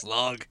 What a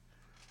slog.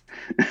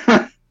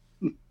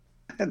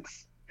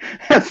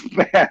 That's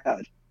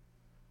bad.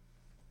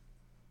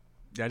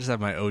 Yeah, I just have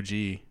my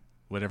OG,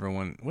 whatever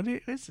one. What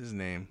is his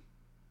name?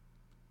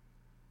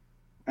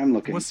 I'm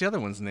looking. What's the other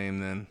one's name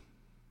then?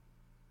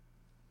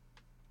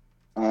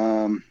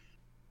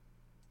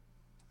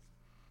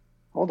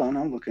 Hold on,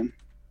 I'm looking.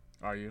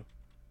 Are you?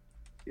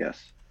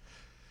 Yes.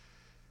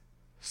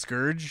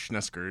 Scourge?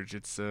 Not Scourge.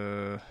 It's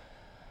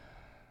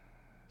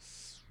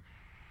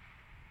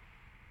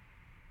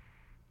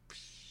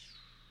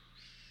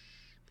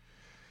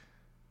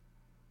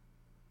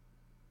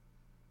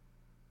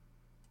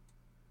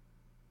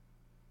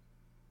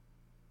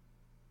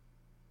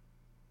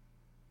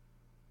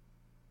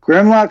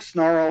Grimlock,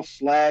 Snarl,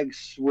 Slag,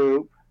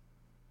 Swoop.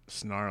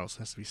 Snarls.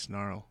 Has to be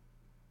Snarl.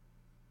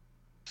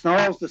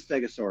 Snarl's the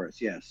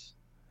Stegosaurus, yes.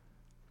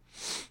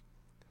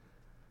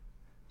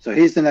 So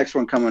he's the next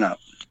one coming up.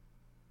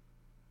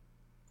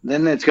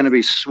 Then it's going to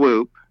be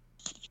Swoop.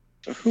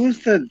 So who's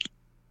the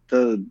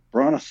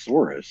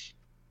Brontosaurus?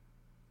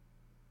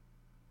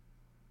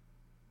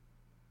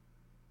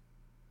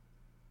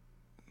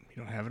 You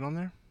don't have it on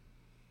there?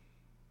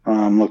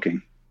 I'm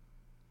looking.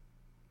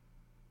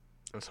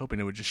 I was hoping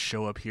it would just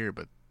show up here,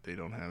 but they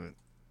don't have it.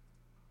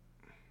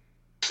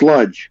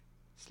 Sludge.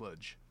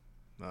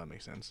 No, that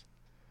makes sense.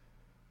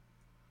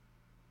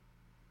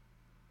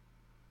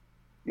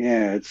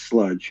 Yeah, it's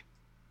Sludge.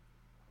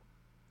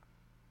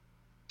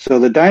 So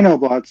the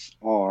Dinobots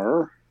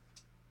are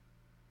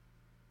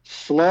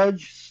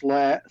Sludge,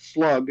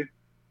 Slug,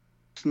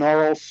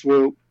 Snarl,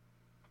 Swoop,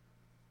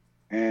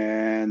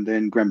 and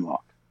then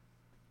Grimlock.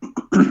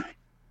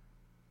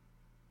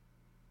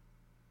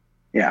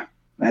 Yeah,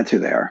 that's who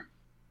they are.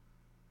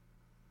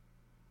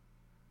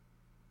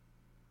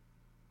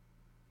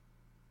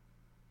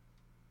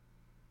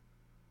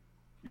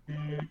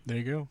 There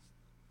you go.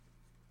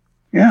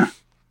 Yeah.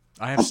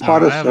 I have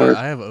Snarl.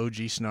 I have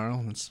OG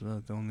Snarl. That's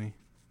the only.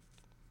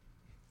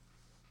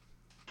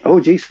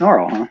 OG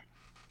Snarl, huh?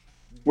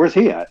 Where's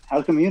he at?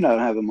 How come you don't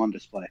have him on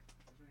display?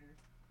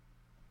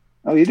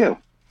 Oh, you do.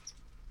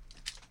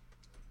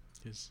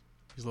 He's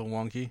a little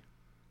wonky.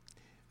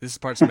 This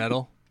part's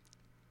metal.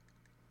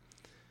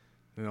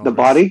 The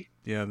body?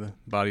 Yeah, the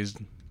body's.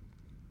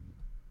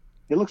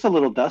 It looks a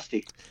little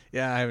dusty.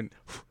 Yeah, I haven't.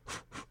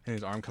 And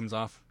his arm comes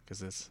off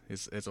because it's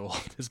old.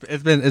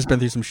 It's been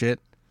through some shit.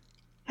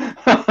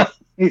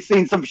 He's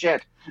seen some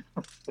shit.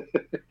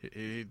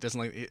 He doesn't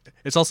like.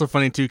 It's also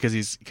funny too because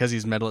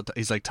he's metal.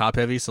 He's like top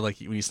heavy, so like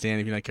when you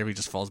stand, if you're not careful, he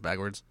just falls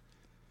backwards.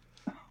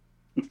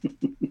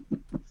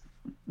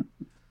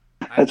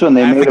 That's when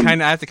they made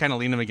him. I have to kind of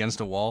lean him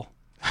against a wall.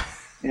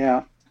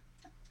 Yeah.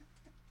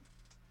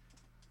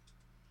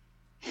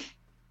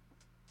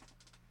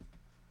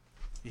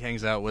 He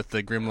hangs out with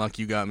the Grimlock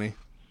You Got Me.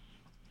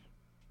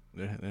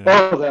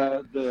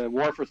 Oh, the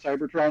War for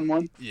Cybertron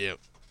one? Yep.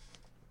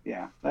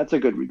 Yeah, that's a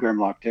good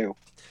Grimlock too.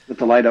 With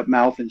the light up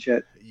mouth and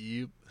shit.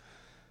 Yep.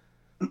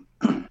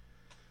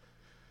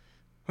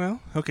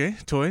 Well, okay.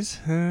 Toys.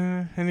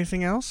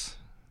 Anything else?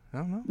 I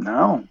don't know.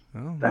 No.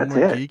 No that's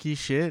more it. Geeky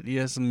shit.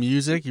 You have some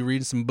music. You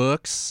read some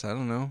books. I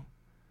don't know.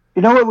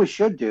 You know what we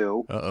should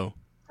do? Uh-oh.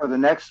 For the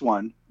next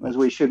one is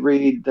we should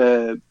read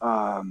the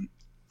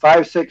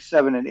 5, 6,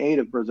 7, and 8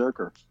 of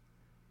Berserker.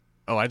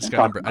 Oh, I just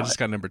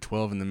got number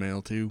 12 in the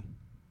mail too.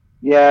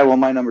 Yeah, well,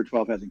 my number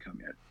 12 hasn't come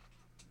yet.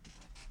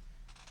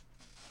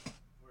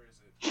 Where is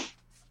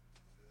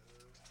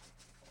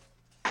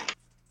it?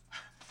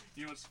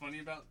 You know what's funny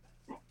about?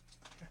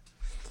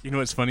 You know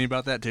what's funny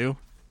about that too?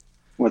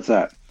 What's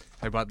that?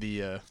 I bought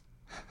the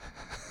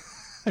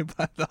I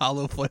bought the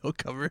hollow foil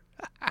cover.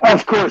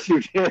 Of course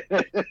you did.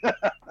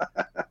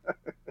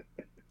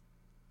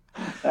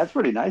 That's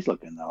pretty nice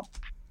looking though.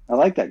 I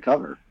like that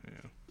cover.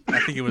 Yeah. I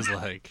think it was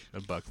like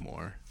 $1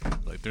 more.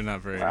 Like they're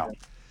not very. Wow.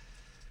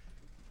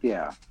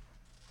 Yeah.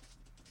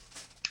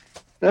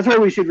 That's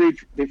what we should read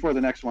before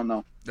the next one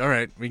though. All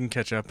right, we can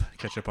catch up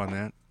on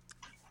that.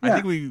 Yeah. I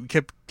think we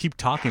keep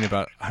talking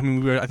about. I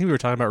mean, I think we were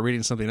talking about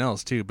reading something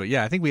else too. But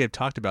yeah, I think we had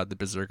talked about the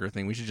Berserker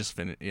thing. We should just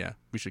finish. Yeah,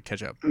 we should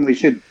catch up. We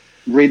should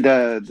read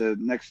the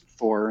next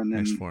 4, and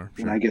then when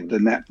sure. I get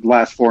the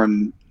last 4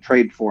 in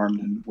trade form,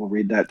 then we'll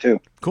read that too.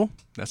 Cool.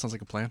 That sounds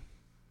like a plan.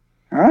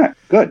 All right.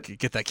 Good.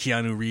 Get that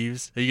Keanu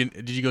Reeves.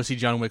 Did you go see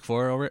John Wick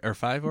 4 or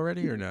 5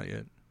 already, or not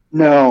yet?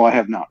 No, I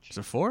have not. Is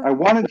it 4? I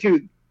wanted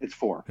to. It's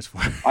 4. It's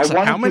 4. I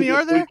wanted how many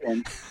are there?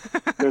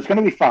 There's going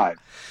to be 5.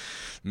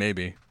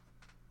 Maybe.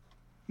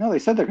 No, they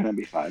said they're going to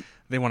be 5.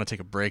 They want to take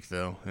a break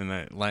though, and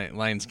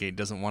Lionsgate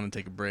doesn't want to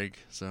take a break,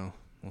 so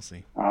we'll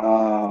see.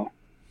 I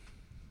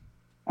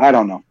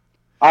don't know.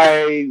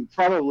 I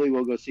probably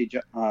will go see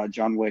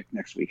John Wick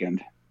next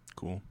weekend.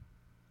 Cool.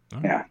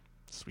 Right. Yeah.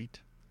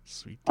 Sweet.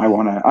 I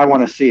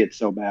wanna see it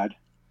so bad.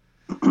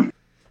 All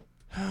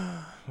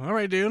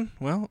right, dude.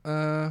 Well,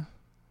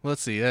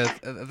 let's see.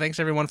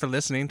 Thanks everyone for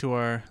listening to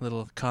our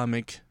little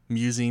comic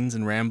musings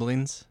and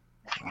ramblings.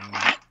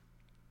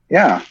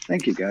 Yeah,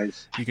 thank you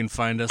guys. You can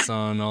find us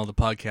on all the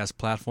podcast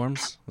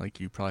platforms, like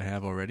you probably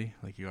have already,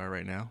 like you are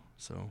right now.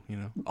 So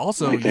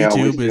Also, like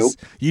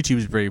YouTube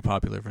is very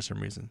popular for some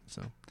reason.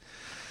 So.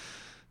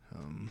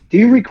 Do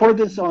you record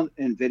this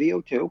in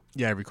video too?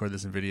 Yeah, I record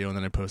this in video and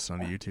then I post it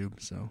on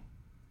YouTube. So.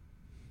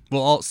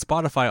 Well,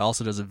 Spotify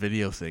also does a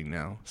video thing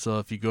now. So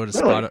if you go to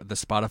the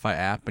Spotify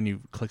app and you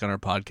click on our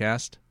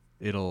podcast,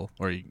 it'll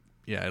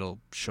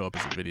show up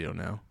as a video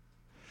now.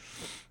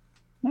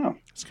 Oh,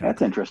 that's cool.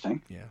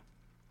 Interesting. Yeah.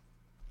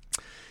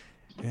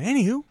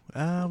 Anywho,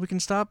 we can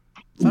stop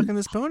fucking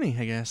this pony,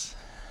 I guess.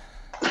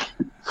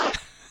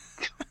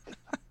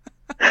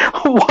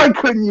 Why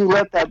couldn't you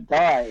let that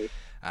die?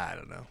 I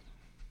don't know.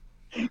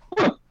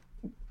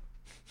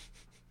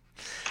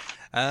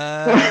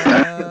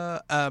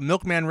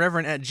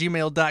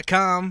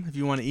 MilkManRevren@gmail.com if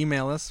you want to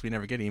email us. We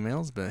never get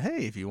emails, but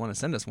hey, if you want to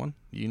send us one,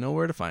 you know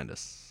where to find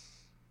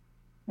us.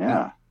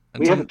 Yeah.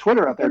 We have a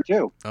Twitter out there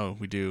too. Oh,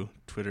 we do.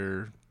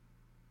 Twitter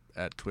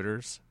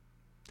 @Twitters.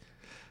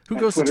 Who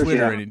goes to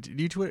Twitter? Yeah.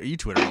 Do you Twitter? You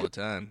Twitter all the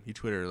time. You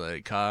Twitter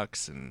like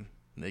cocks and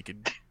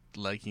naked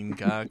liking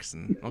cocks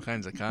and all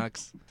kinds of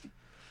cocks.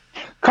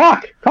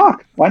 Cock.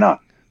 Why not?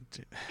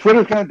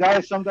 Twitter's gonna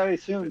die someday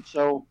soon,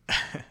 so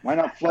why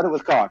not flood it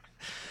with cock?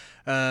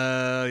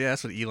 Yeah,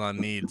 that's what Elon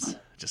needs.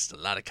 Just a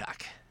lot of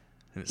cock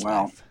in his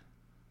life.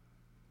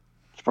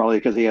 It's probably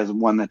because he has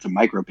one that's a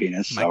micro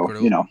penis.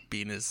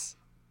 Penis.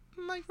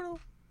 Micro.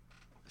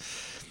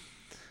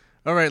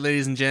 All right,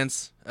 ladies and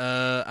gents.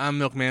 I'm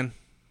Milkman.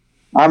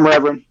 I'm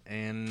Revren.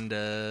 And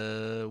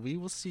we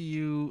will see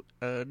you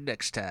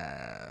next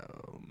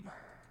time.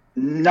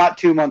 Not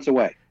 2 months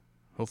away.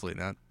 Hopefully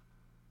not.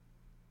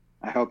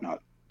 I hope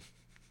not.